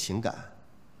懂不懂情感，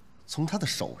从他的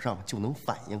手上就能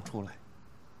反映出来。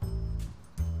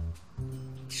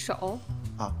手？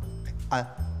安，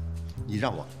你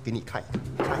让我给你看一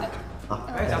看，看一看啊！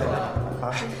哎，贾总，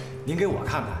您给我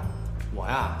看看，我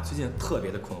呀最近特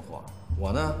别的困惑，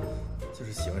我呢就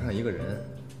是喜欢上一个人，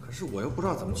可是我又不知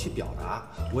道怎么去表达。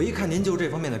我一看您就是这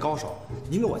方面的高手，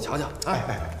您给我瞧瞧。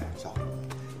小伙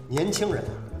子，年轻人啊，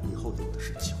以后有的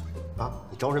是机会。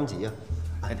你着什么急呀？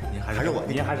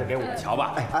您还是给我瞧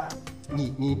吧。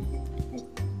你，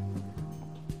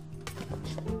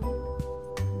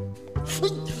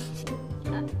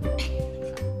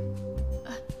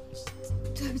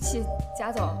对不起，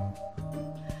贾总。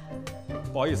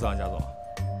不好意思啊，贾总。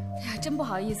哎呀，真不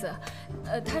好意思。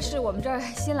他是我们这儿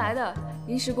新来的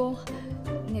临时工，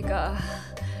那个，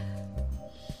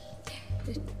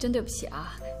真对不起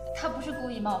啊，他不是故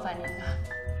意冒犯您的。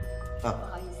不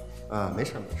好意思。没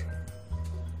事。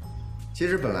其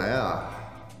实本来啊，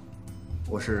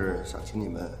我是想请你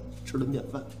们吃顿便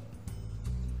饭，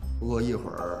不过一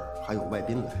会儿还有外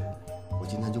宾来，我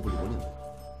今天就不留你们。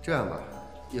这样吧，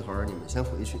一会儿你们先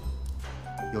回去，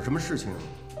有什么事情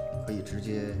可以直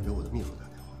接给我的秘书打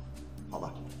电话，好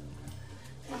吧？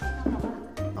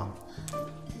好吧。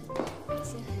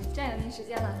行，占用您时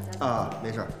间了，贾总。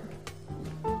没事。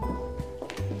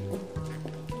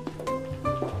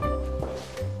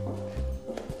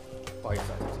不好意思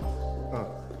啊，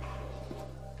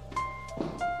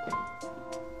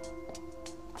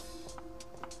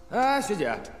哎，学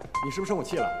姐，你是不是生我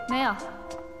气了？没有。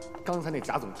刚才那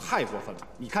贾总太过分了，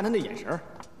你看他那眼神，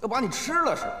要把你吃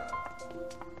了似的。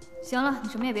行了，你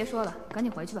什么也别说了，赶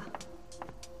紧回去吧。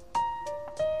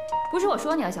不是我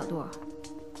说你啊，小杜，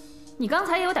你刚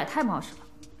才也有点太冒失了。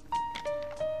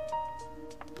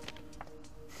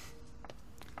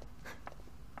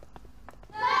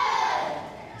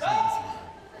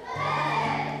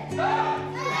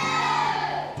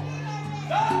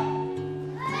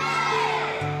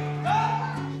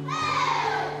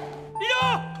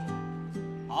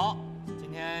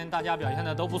大家表现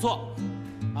的都不错，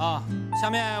啊，下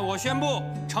面我宣布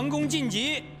成功晋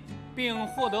级并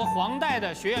获得黄带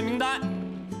的学员名单：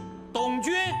董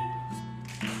军、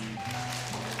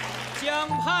江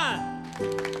畔、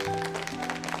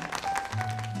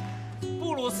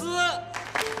布鲁斯。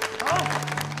好。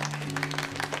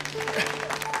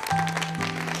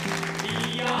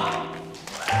李阳。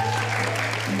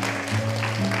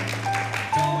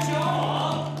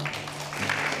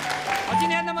 今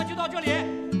天那么就到这里，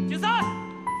解散。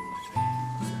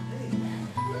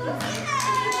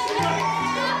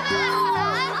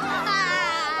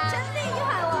真厉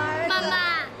害，我儿子。妈妈，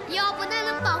以后不但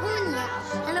能保护你，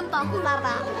还能保护爸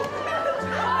爸。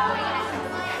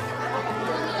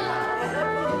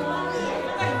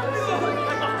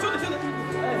兄弟，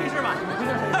没事吧？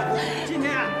今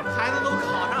天孩子都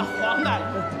考上黄带了，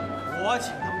我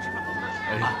请他们吃饭。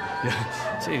哎呀，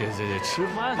这吃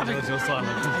饭就算了。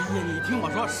哎呀，你听我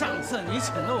说，上次你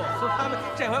请了我喝咖啡，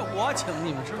这回我请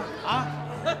你们吃饭啊！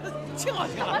请了，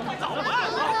走吧。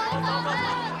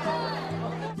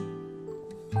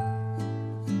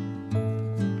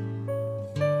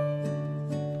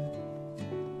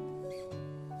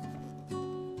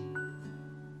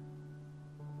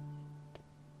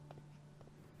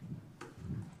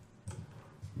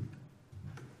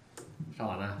上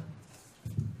网呢？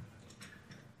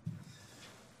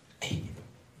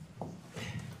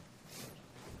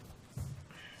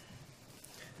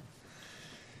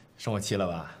 生我气了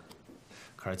吧？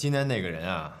可是今天那个人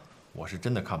啊，我是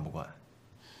真的看不惯。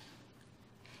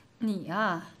你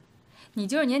呀，你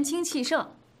就是年轻气盛，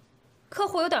客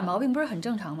户有点毛病不是很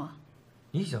正常吗？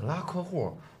你想拉客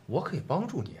户，我可以帮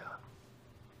助你啊。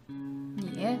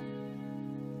你？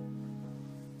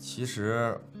其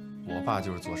实，我爸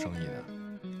就是做生意的，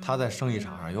他在生意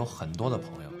场上有很多的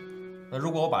朋友。那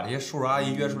如果我把这些叔叔阿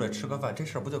姨约出来吃个饭，这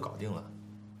事儿不就搞定了？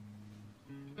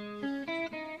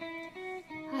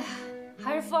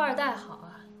 还是富二代好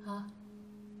啊！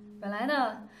本来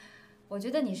呢，我觉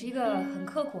得你是一个很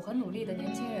刻苦、很努力的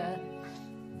年轻人，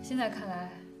现在看来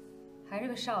还是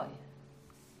个少爷。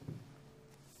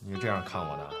你是这样看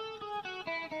我的？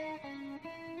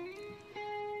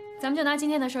咱们就拿今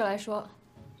天的事儿来说，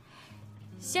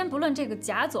先不论这个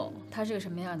贾总他是个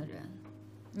什么样的人，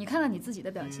你看看你自己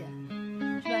的表现，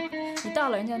是吧？你到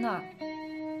了人家那儿，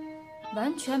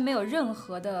完全没有任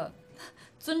何的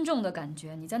尊重的感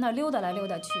觉，你在那儿溜达来溜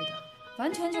达去的，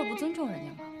完全就不尊重人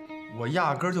家嘛。我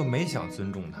压根儿就没想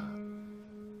尊重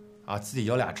他，啊，自己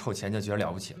有俩臭钱就觉得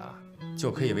了不起了，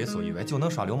就可以为所欲为，就能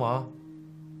耍流氓。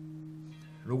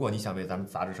如果你想为咱们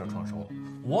杂志社创收，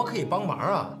我可以帮忙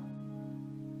啊。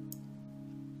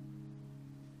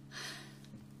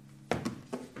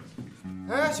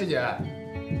哎，学姐，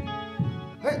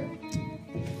哎，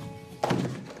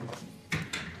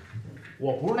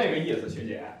我不是那个意思，学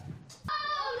姐。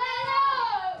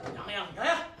 洋，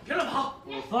别乱跑！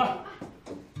走。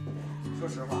说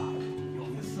实话，有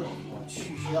一次我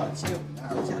去学校接我们家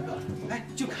儿子下课，哎，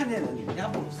就看见了你们家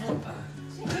布鲁斯。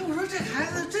哎，我说这孩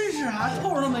子真是啊，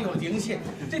透着那么有灵气，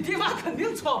这爹妈肯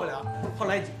定错不了。后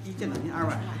来一见到您二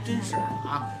位，还真是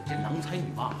啊，这郎才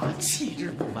女貌啊，气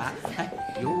质不凡，哎，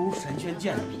犹如神仙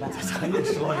眷侣一般。咱就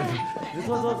说着呢，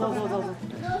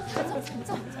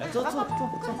坐。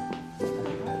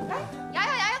哎，洋，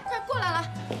快过来了。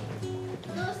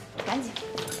 赶紧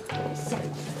下。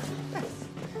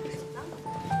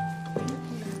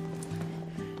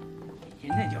您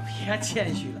这就别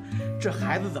谦虚了，这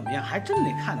孩子怎么样，还真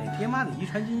得看那爹妈的遗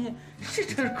传基因，这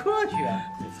是科学。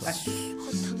哎，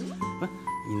不是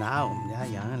你拿我们家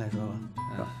洋洋来说吧，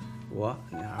是吧？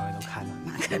您二位都看到，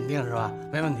那肯定是吧，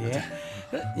没问题。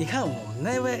你看我们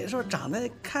那位是不是长得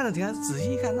看着挺好，仔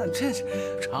细一看，那真是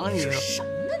长你什么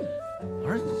呢你？我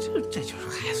说这就是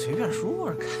哎，随便说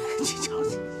着看，你瞧。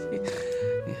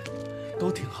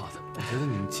 都挺好的，我觉得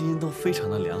你们基因都非常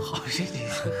的良好。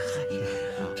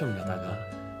这么着，大哥，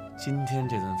今天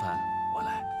这顿饭我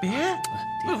来。别，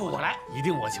不，我来，一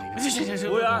定我请。行。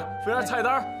服务员，服务员，菜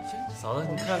单。嫂子，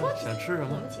你看想吃什么？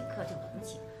我们请客就我们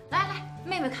请。来，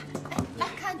妹妹看，来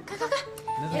看，别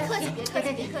客气，别客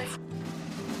气。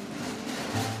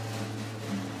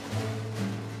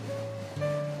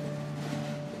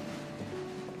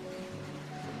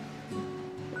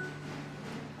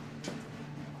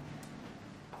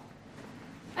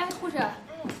护士，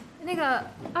那个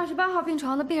28号病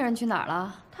床的病人去哪儿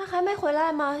了？他还没回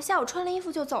来吗？下午穿了衣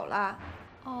服就走了。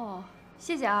哦，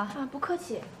谢谢啊。不客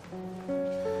气。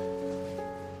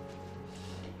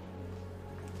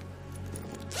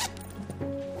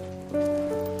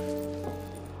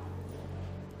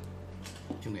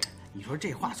兄弟，你说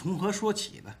这话从何说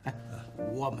起呢？哎，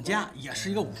我们家也是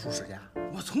一个武术世家，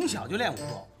我从小就练武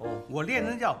术。我练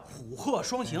的那叫虎鹤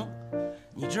双形。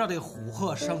你知道这个虎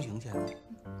鹤双形剑吗？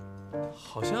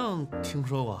好像听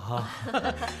说过哈。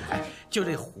就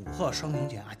这虎鹤双形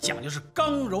剑啊，讲究是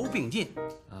刚柔并进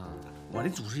啊。我那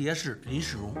祖师爷是林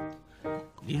世荣，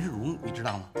林世荣你知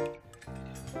道吗？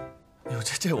哟，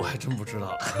这我还真不知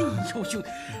道。哎呦兄弟，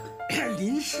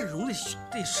林世荣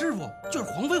这师傅就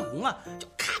是黄飞鸿啊，就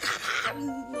咔咔咔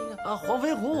那个啊，黄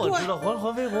飞鸿我知道，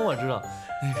黄飞鸿我知道。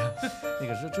那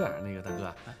个是这样，那个大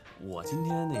哥，我今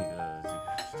天那个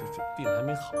这病还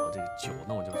没好，这个酒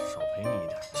呢我就少陪你一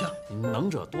点。行，你能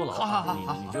者多劳。好，你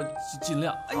就尽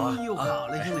量。哎呦，好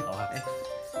嘞，兄弟，好吧。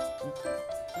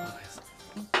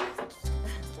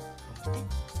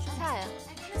吃菜呀，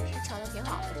炒的挺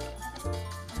好的。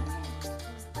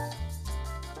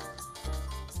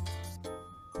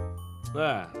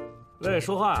喂，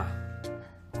说话。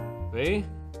喂，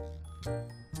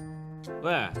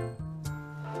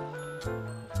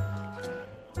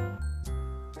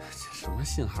这什么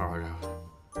信号啊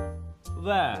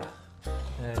这？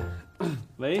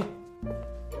喂，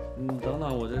你等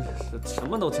等，我这什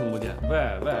么都听不见。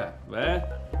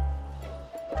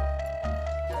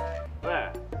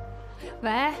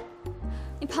喂，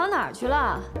你跑哪儿去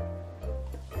了？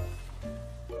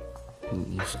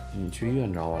你去医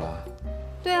院找我了？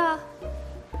对啊，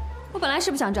我本来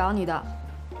是不想找你的。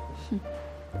哼，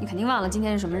你肯定忘了今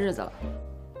天是什么日子了。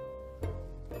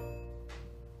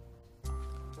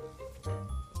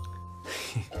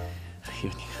哎呦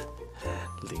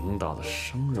你，领导的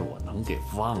生日我能给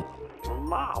忘了吗？你不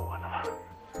骂我呢吗？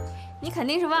你肯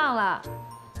定是忘了，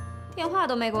电话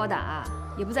都没给我打，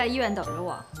也不在医院等着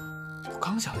我。我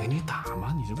刚想给你打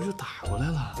嘛，你这不就打过来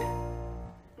了？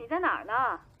你在哪儿呢？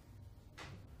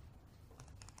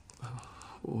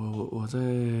我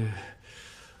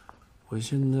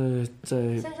现在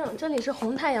在。先生，这里是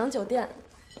红太阳酒店。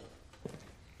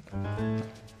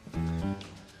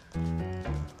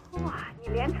哇，你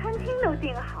连餐厅都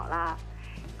订好了，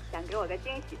想给我个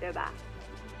惊喜对吧？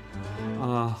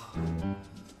啊。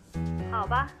好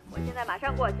吧，我现在马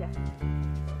上过去。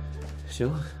行，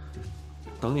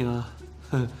等你呢。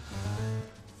哼。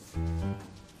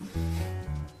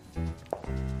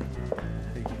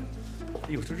哎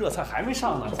呦，这热菜还没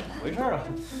上呢，怎么回事啊？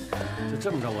就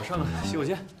这么着，我上个洗手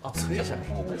间啊，催一下。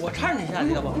我搀你下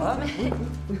去，要不啊？没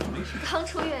事。刚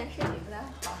出院，身体不太好，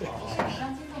没事，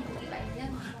伤筋动骨100天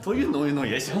嘛。多运动运动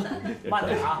也行。慢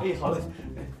点啊！哎，好嘞。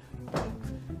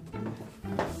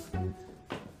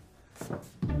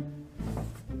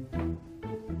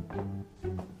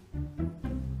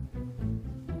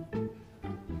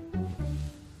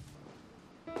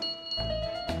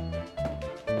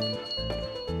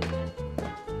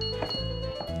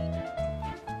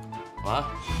啊，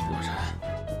老陈，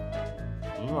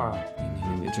什么玩意儿？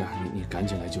你这样，你赶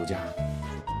紧来救驾。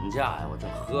什么驾呀？我正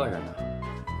喝着呢。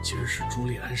今儿是朱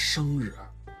丽安生日。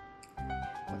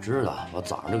我知道，我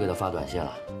早上就给她发短信了。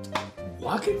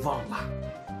我给忘了。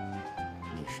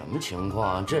你什么情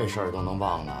况？这事儿都能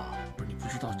忘了？不是你不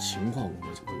知道情况，我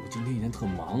今天一天特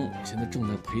忙，我现在正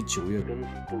在陪9月跟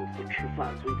布鲁斯吃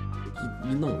饭，所以这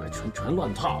一弄来全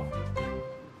乱套了。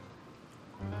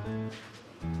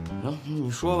行，你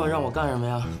说吧，让我干什么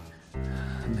呀？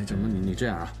那什么，你这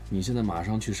样啊，你现在马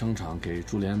上去商场给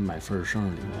朱莲买份生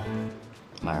日礼物。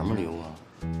买什么礼物啊？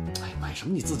哎，买什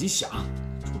么你自己想。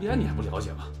朱莲你还不了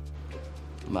解吗？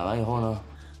买完以后呢？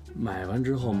买完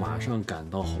之后马上赶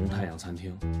到红太阳餐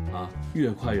厅，啊，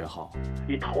越快越好，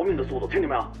以逃命的速度，听见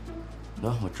没有？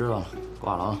行，我知道了，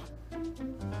挂了啊。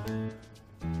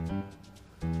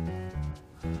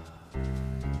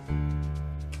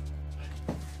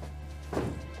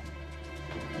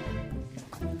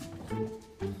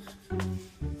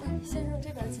先生，这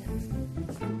边请。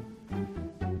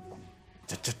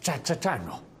站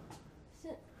住！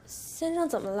先生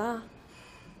怎么了？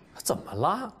怎么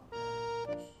了？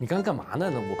你刚干嘛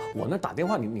呢？我那打电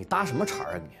话，你搭什么茬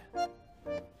啊你？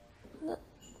那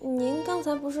您刚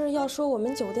才不是要说我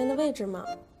们酒店的位置吗？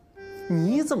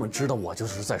你怎么知道我就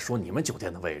是在说你们酒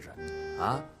店的位置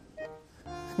啊？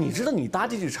你知道你搭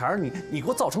这句茬，你给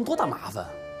我造成多大麻烦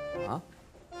啊？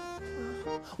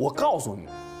我告诉你，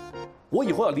我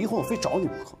以后要离婚，我非找你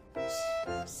不可。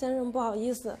先生，不好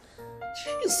意思。气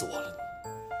死我了！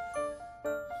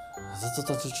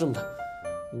这么的，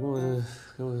你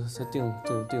给我再订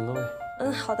个位。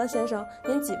嗯，好的，先生，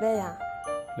您几位呀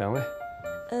？2位。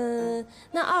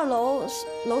那2楼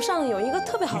楼上有一个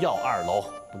特别好。要2楼，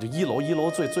我就1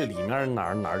楼最里面哪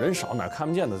儿人少哪儿看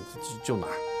不见的就哪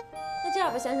儿。那这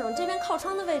样吧，先生，这边靠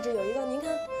窗的位置有一个，您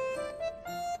看。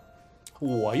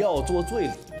我要坐最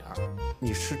里面，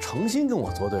你是诚心跟我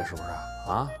作对是不是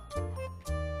啊？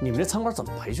你们这餐馆怎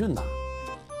么培训的？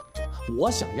我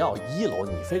想要1楼，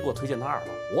你非给我推荐到2楼；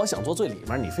我想坐最里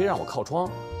面，你非让我靠窗。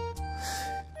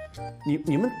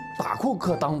你们把顾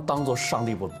客当做上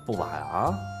帝不把呀？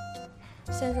啊？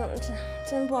先生，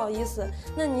真不好意思。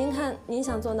那您看您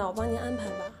想坐哪，我帮您安排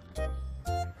吧。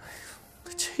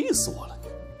气死我了！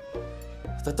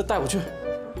带我去。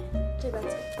这边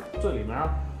请。最里面啊。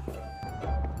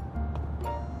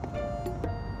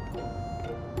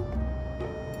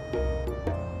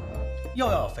又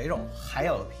要有肥肉，还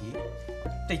要有皮。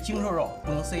这精瘦肉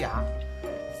不能塞牙，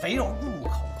肥肉入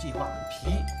口即化，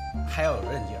皮还要有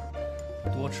韧劲儿。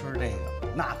多吃这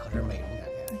个，那可是美容改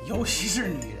变，尤其是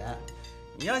女人。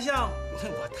你要像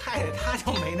我太太，她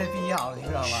就没那必要了，你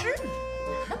知道吗？吃你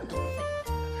那么多废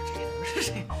话，这不是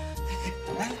谁？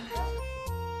来。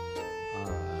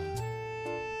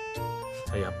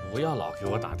哎呀，不要老给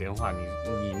我打电话，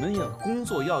你们也工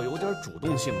作要有点主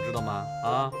动性，知道吗？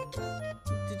啊，这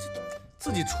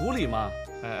自己处理嘛。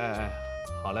哎，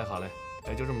好嘞，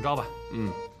哎，就这么着吧。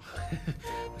嗯。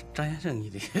张先生，你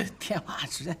这个电话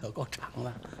时间可够长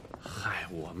的。嗨，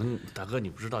我们大哥你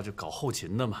不知道，就搞后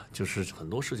勤的嘛，就是很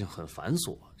多事情很繁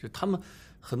琐，就他们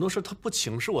很多事他不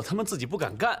请示我，他们自己不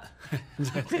敢干。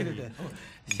对，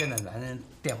现在男人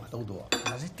电话都多，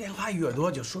这电话越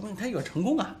多，就说明他越成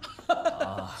功啊。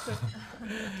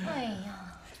哎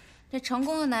呀，这成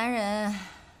功的男人，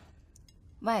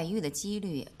外遇的几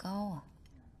率也高啊。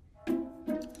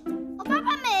我爸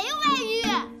爸没有外遇。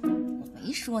我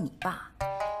没说你爸，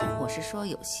我是说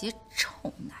有些臭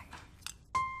男人。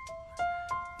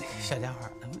小家伙，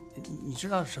你知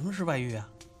道什么是外遇啊？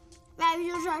外遇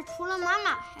就是除了妈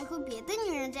妈还和别的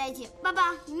女人在一起。爸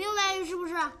爸，你没有外遇是不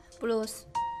是？布鲁斯，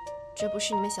这不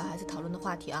是你们小孩子讨论的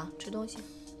话题啊！吃东西。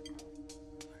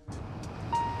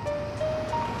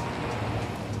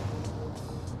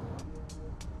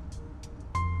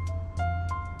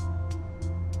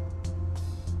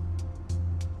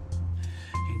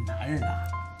这男人呐，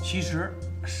其实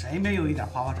谁没有一点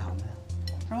花花肠子呀，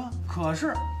是吧？可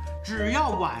是只要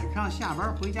晚上下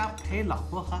班回家陪老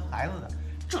婆和孩子的，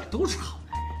这都是好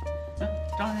男人。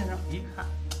张先生一看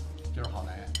就是好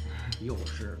男人，又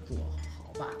是做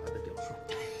好爸爸的表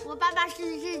率。我爸爸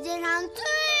是世界上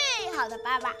最好的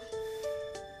爸爸。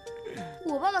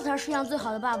我爸爸才是世界上最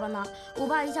好的爸爸呢！我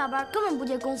爸一下班根本不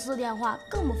接公司的电话，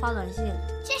更不发短信，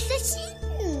这是幸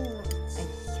福。哎呀，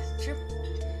吃。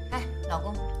哎，老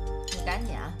公，你赶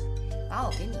紧啊，把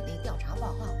我给你那调查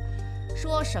报告，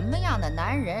说什么样的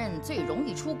男人最容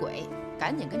易出轨，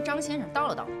赶紧跟张先生叨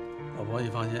唠叨。老婆，你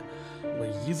放心，我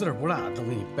一字不落都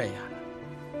给你背下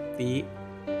来。第一，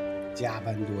加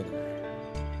班多的男人；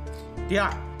第二，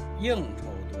应酬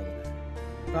多的男人，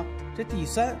是吧？这第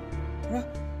三，是吧？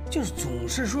就是总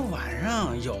是说晚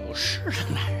上有事的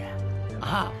男人。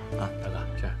大哥，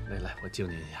这样，来，我敬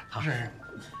您一下。好，是。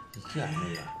这样那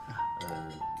个，我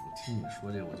听你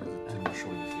说这，我就真的受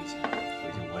益匪浅。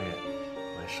回去我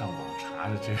也上网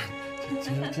查查，这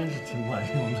真是挺管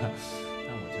用的。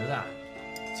但我觉得啊，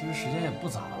其实时间也不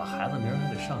早了，孩子明儿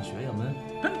还得上学，要不然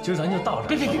今儿咱就到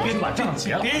这儿。别把账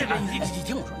结了。别，你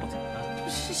听我说，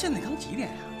现在刚几点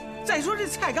呀？再说这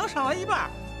菜刚上完一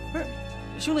半，不是，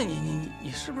兄弟，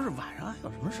你是不是晚上还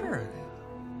有什么事儿啊？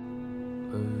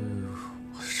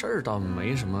事儿倒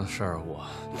没什么事儿，我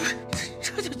不是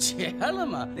这就结了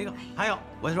吗？那个还有，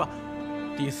我就说，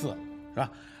第四是吧？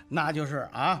那就是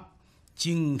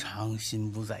经常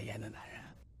心不在焉的男人。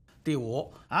第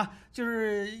五就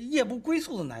是夜不归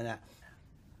宿的男人。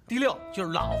第六就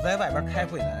是老在外边开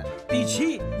会的男人。第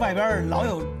七，外边老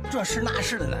有这事那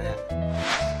事的男人。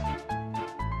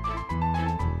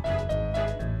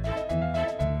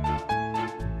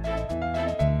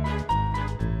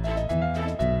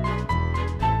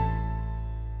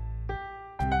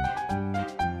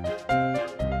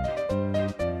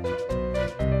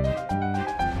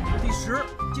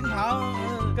经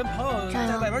常跟朋友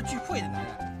在外边聚会的男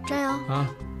人。张扬怎么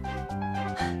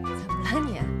了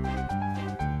你？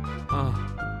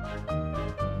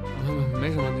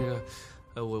没什么，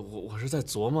那个，我是在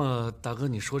琢磨大哥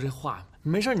你说这话，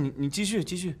没事，你继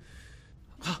续。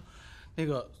好，那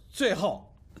个最后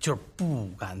就是不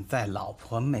敢在老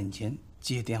婆面前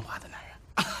接电话的男人。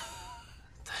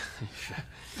是。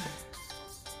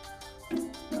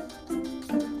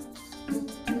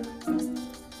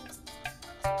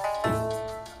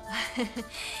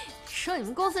说你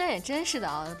们公司人也真是的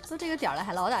啊，都这个点了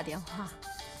还老打电话。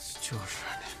就是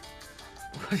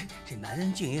我说这男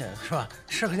人敬业是吧？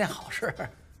是个件好事。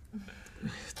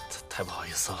太不好意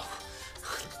思了。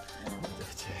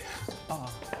这个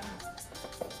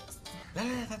来，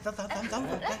咱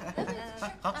们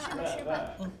来，好，吃吧。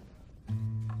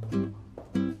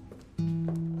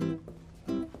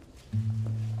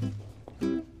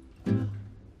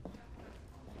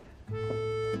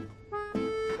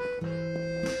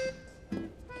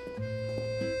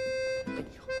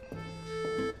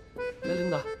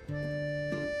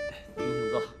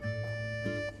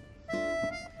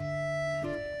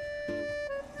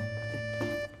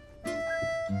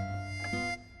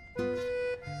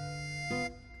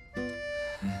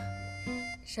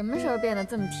什么时候变得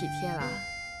这么体贴了？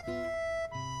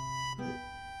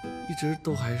一直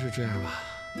都还是这样吧。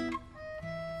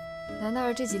难道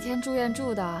是这几天住院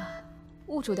住的，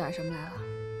悟出点什么来了？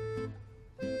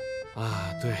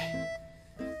啊，对，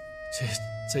这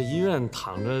在医院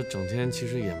躺着，整天其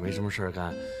实也没什么事儿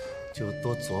干，就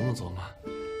多琢磨琢磨。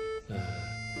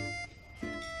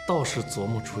倒是琢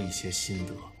磨出一些心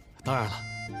得。当然了，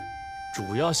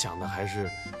主要想的还是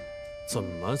怎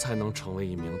么才能成为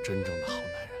一名真正的好男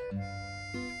人。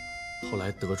后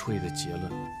来得出一个结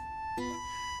论：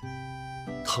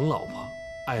疼老婆、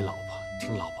爱老婆、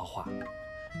听老婆话，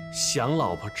想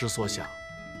老婆之所想，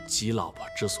急老婆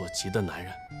之所急的男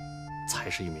人，才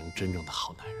是一名真正的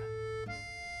好男人。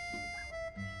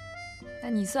那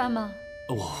你算吗？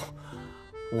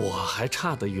我还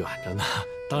差得远着呢。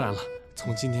当然了，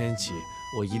从今天起，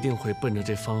我一定会奔着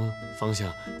这方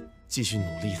向继续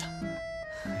努力的。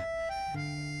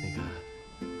那个，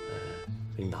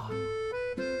领导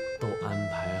都安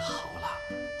排好了，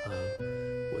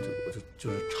我就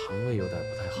是肠胃有点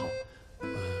不太好，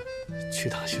去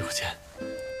趟洗手间。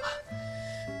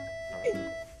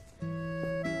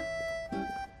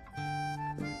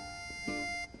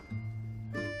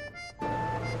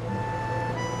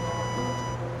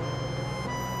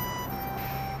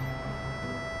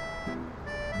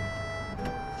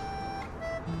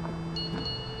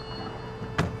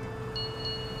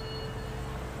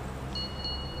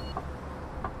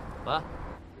喂，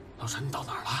老陈，你到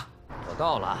哪儿了？我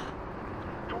到了。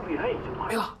朱丽安已经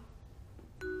来了。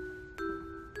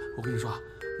我跟你说，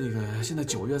那个现在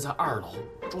9月在2楼，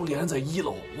朱丽安在1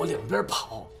楼，我两边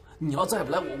跑。你要再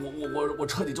不来，我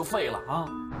彻底就废了啊！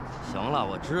行了，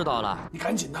我知道了。你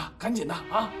赶紧的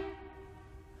啊！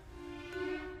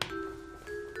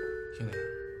兄弟，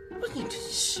不是你这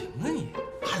行啊你，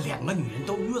把2个女人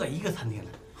都约在一个餐厅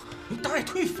来，你胆也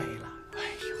忒肥了。哎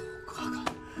呦，哥哥，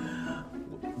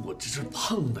我这是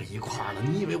碰到一块儿了。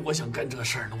你以为我想干这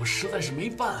事儿呢？我实在是没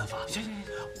办法。行，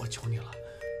我求你了，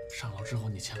上楼之后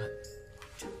你千万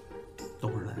都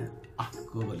不是男人啊，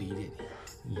哥哥理解你，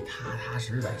你踏踏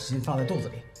实实把心放在肚子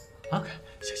里啊。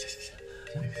行，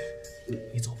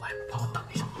你走外面，帮我等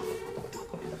一下，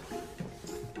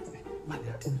慢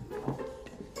点。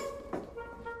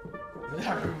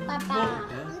爸爸，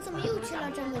你怎么又去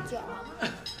了这么久？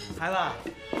孩子，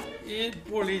你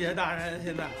不理解大人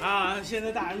现在啊，现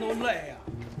在大人都累呀，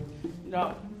你知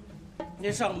道，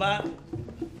你上班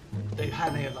得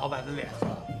看那个老板的脸色，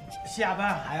下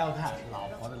班还要看老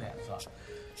婆的脸色。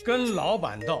跟老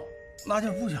板斗，那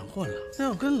就不想混了；那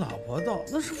要跟老婆斗，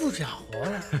那是不想活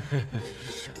了。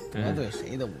得罪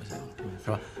谁都不行，是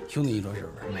吧？兄弟，你说是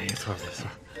不是？没错。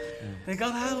那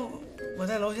刚才我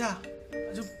在楼下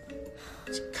就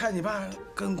看你爸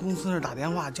跟公司那儿打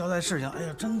电话交代事情，哎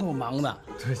呀，真够忙的。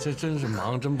对，这真是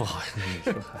忙，真不好意思。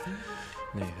你说，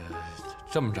那个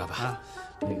这么着吧，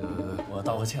那个我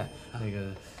道个歉，那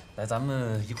个来咱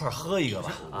们一块儿喝一个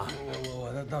吧啊！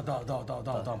我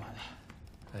到满了。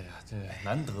哎呀，这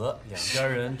难得两边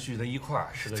人聚在一块儿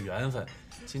是个缘分。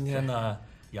今天呢，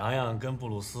洋洋跟布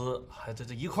鲁斯还这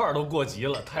一块儿都过集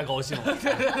了，太高兴了。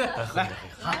来，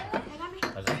好，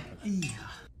来，哎呀。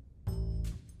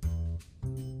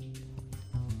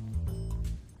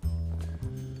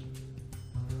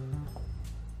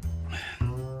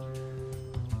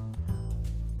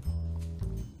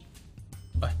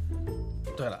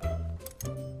对了，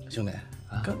兄弟，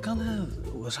刚才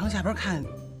我上下边看，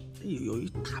有一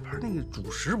大盘那个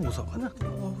主食不错，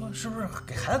我是不是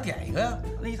给孩子点一个呀？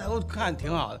那一大锅看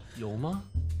挺好的。有吗？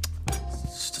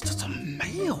这怎么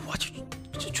没有啊？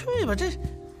就去吧，这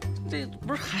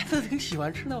不是孩子挺喜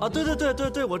欢吃的吗？啊，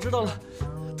对，我知道了。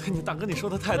对你大哥，你说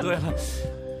的太对了。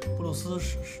布鲁斯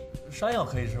山药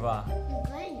可以吃吧？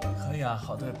可以啊，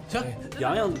好，对，行。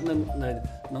洋洋那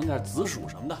弄点紫薯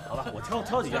什么的，好吧？我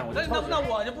挑几样，那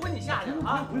我就不跟你下去了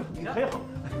啊。可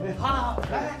以好，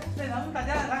来，那咱们大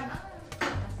家来。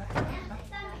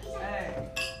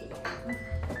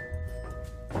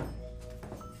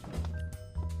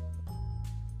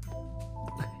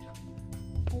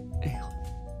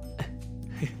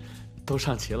都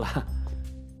上齐了。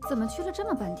怎么去了这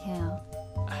么半天啊？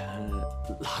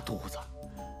拉肚子，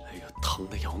哎呀，疼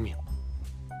得要命。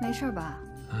没事吧？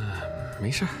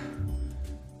没事。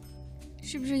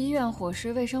是不是医院伙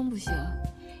食卫生不行？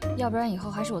要不然以后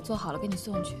还是我做好了给你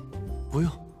送去。不用，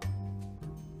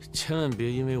千万别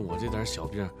因为我这点小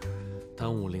病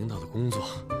耽误领导的工作，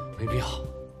没必要。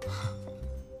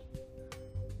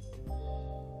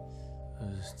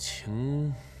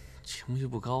情绪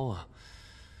不高啊，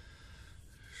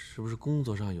是不是工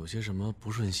作上有些什么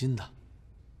不顺心的？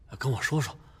跟我说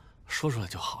出来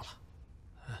就好了。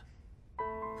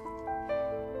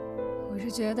我是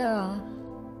觉得，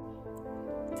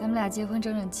咱们俩结婚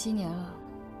整整7年了，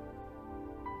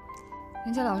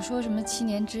人家老说什么7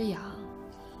年之痒，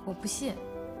我不信。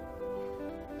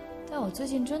但我最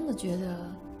近真的觉得，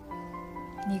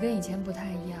你跟以前不太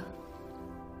一样。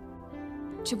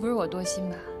这不是我多心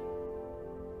吧？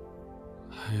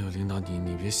哎呦，领导，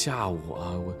你别吓我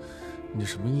啊！你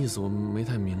什么意思？我没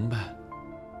太明白。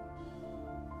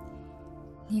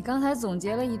你刚才总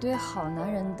结了一堆好男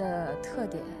人的特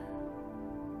点，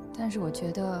但是我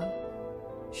觉得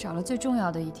少了最重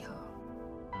要的一条，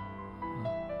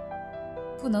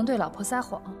不能对老婆撒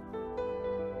谎。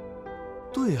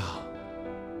对呀，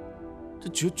这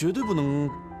绝对不能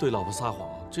对老婆撒谎，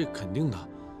这肯定的。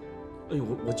哎呦，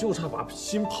我就差把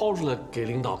心抛出来给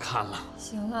领导看了。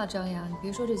行了，张扬，你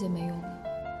别说这些没用的。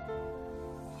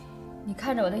你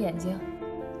看着我的眼睛，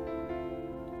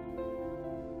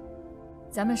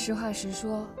咱们实话实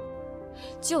说，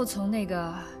就从那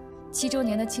个7周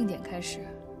年的庆典开始。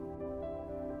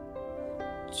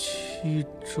7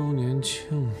周年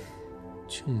庆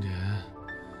典，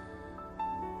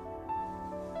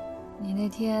你那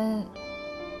天。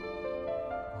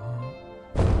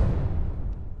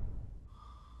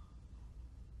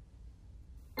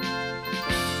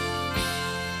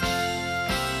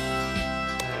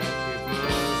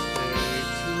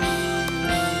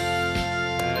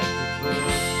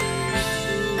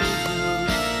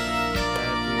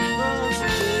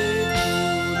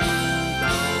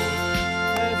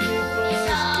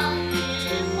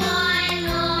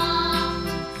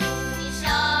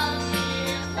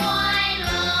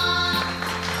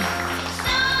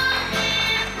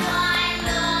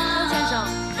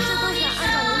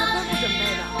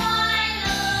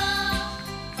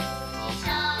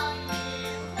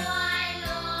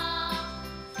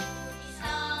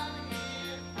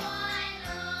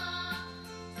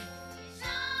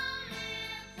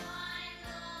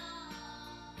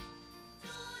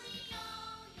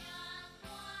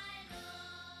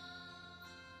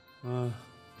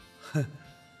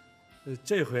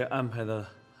这回安排的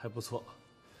还不错。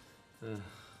哎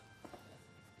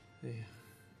呀，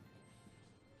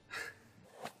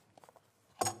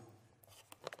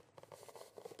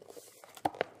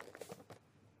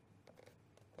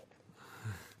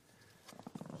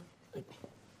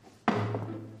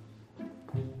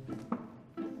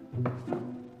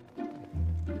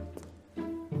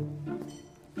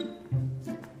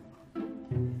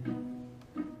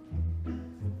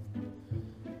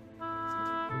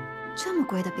这么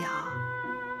贵的表，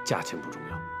价钱不重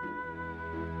要，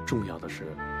重要的是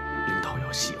领导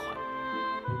要喜欢。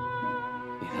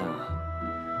你看啊，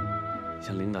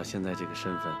像领导现在这个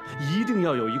身份，一定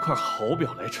要有一块好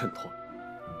表来衬托。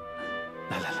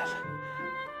来，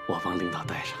我帮领导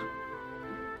戴上。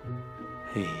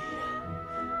哎呀，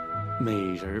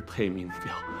美人配名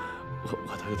表，我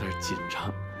都有点紧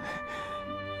张。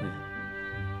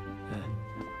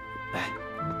来，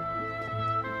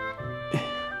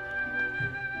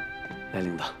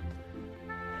领导。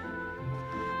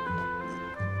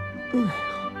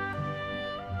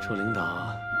祝领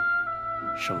导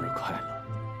生日快乐。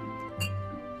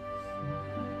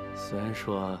虽然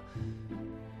说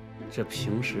这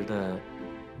平时的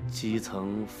基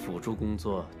层辅助工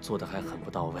作做得还很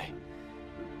不到位，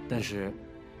但是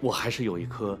我还是有一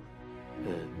颗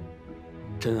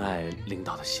真爱领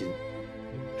导的心。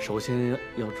首先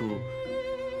要祝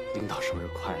领导生日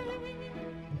快乐。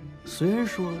虽然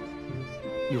说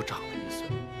又长了1岁，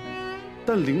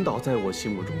但领导在我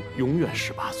心目中永远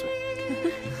18岁。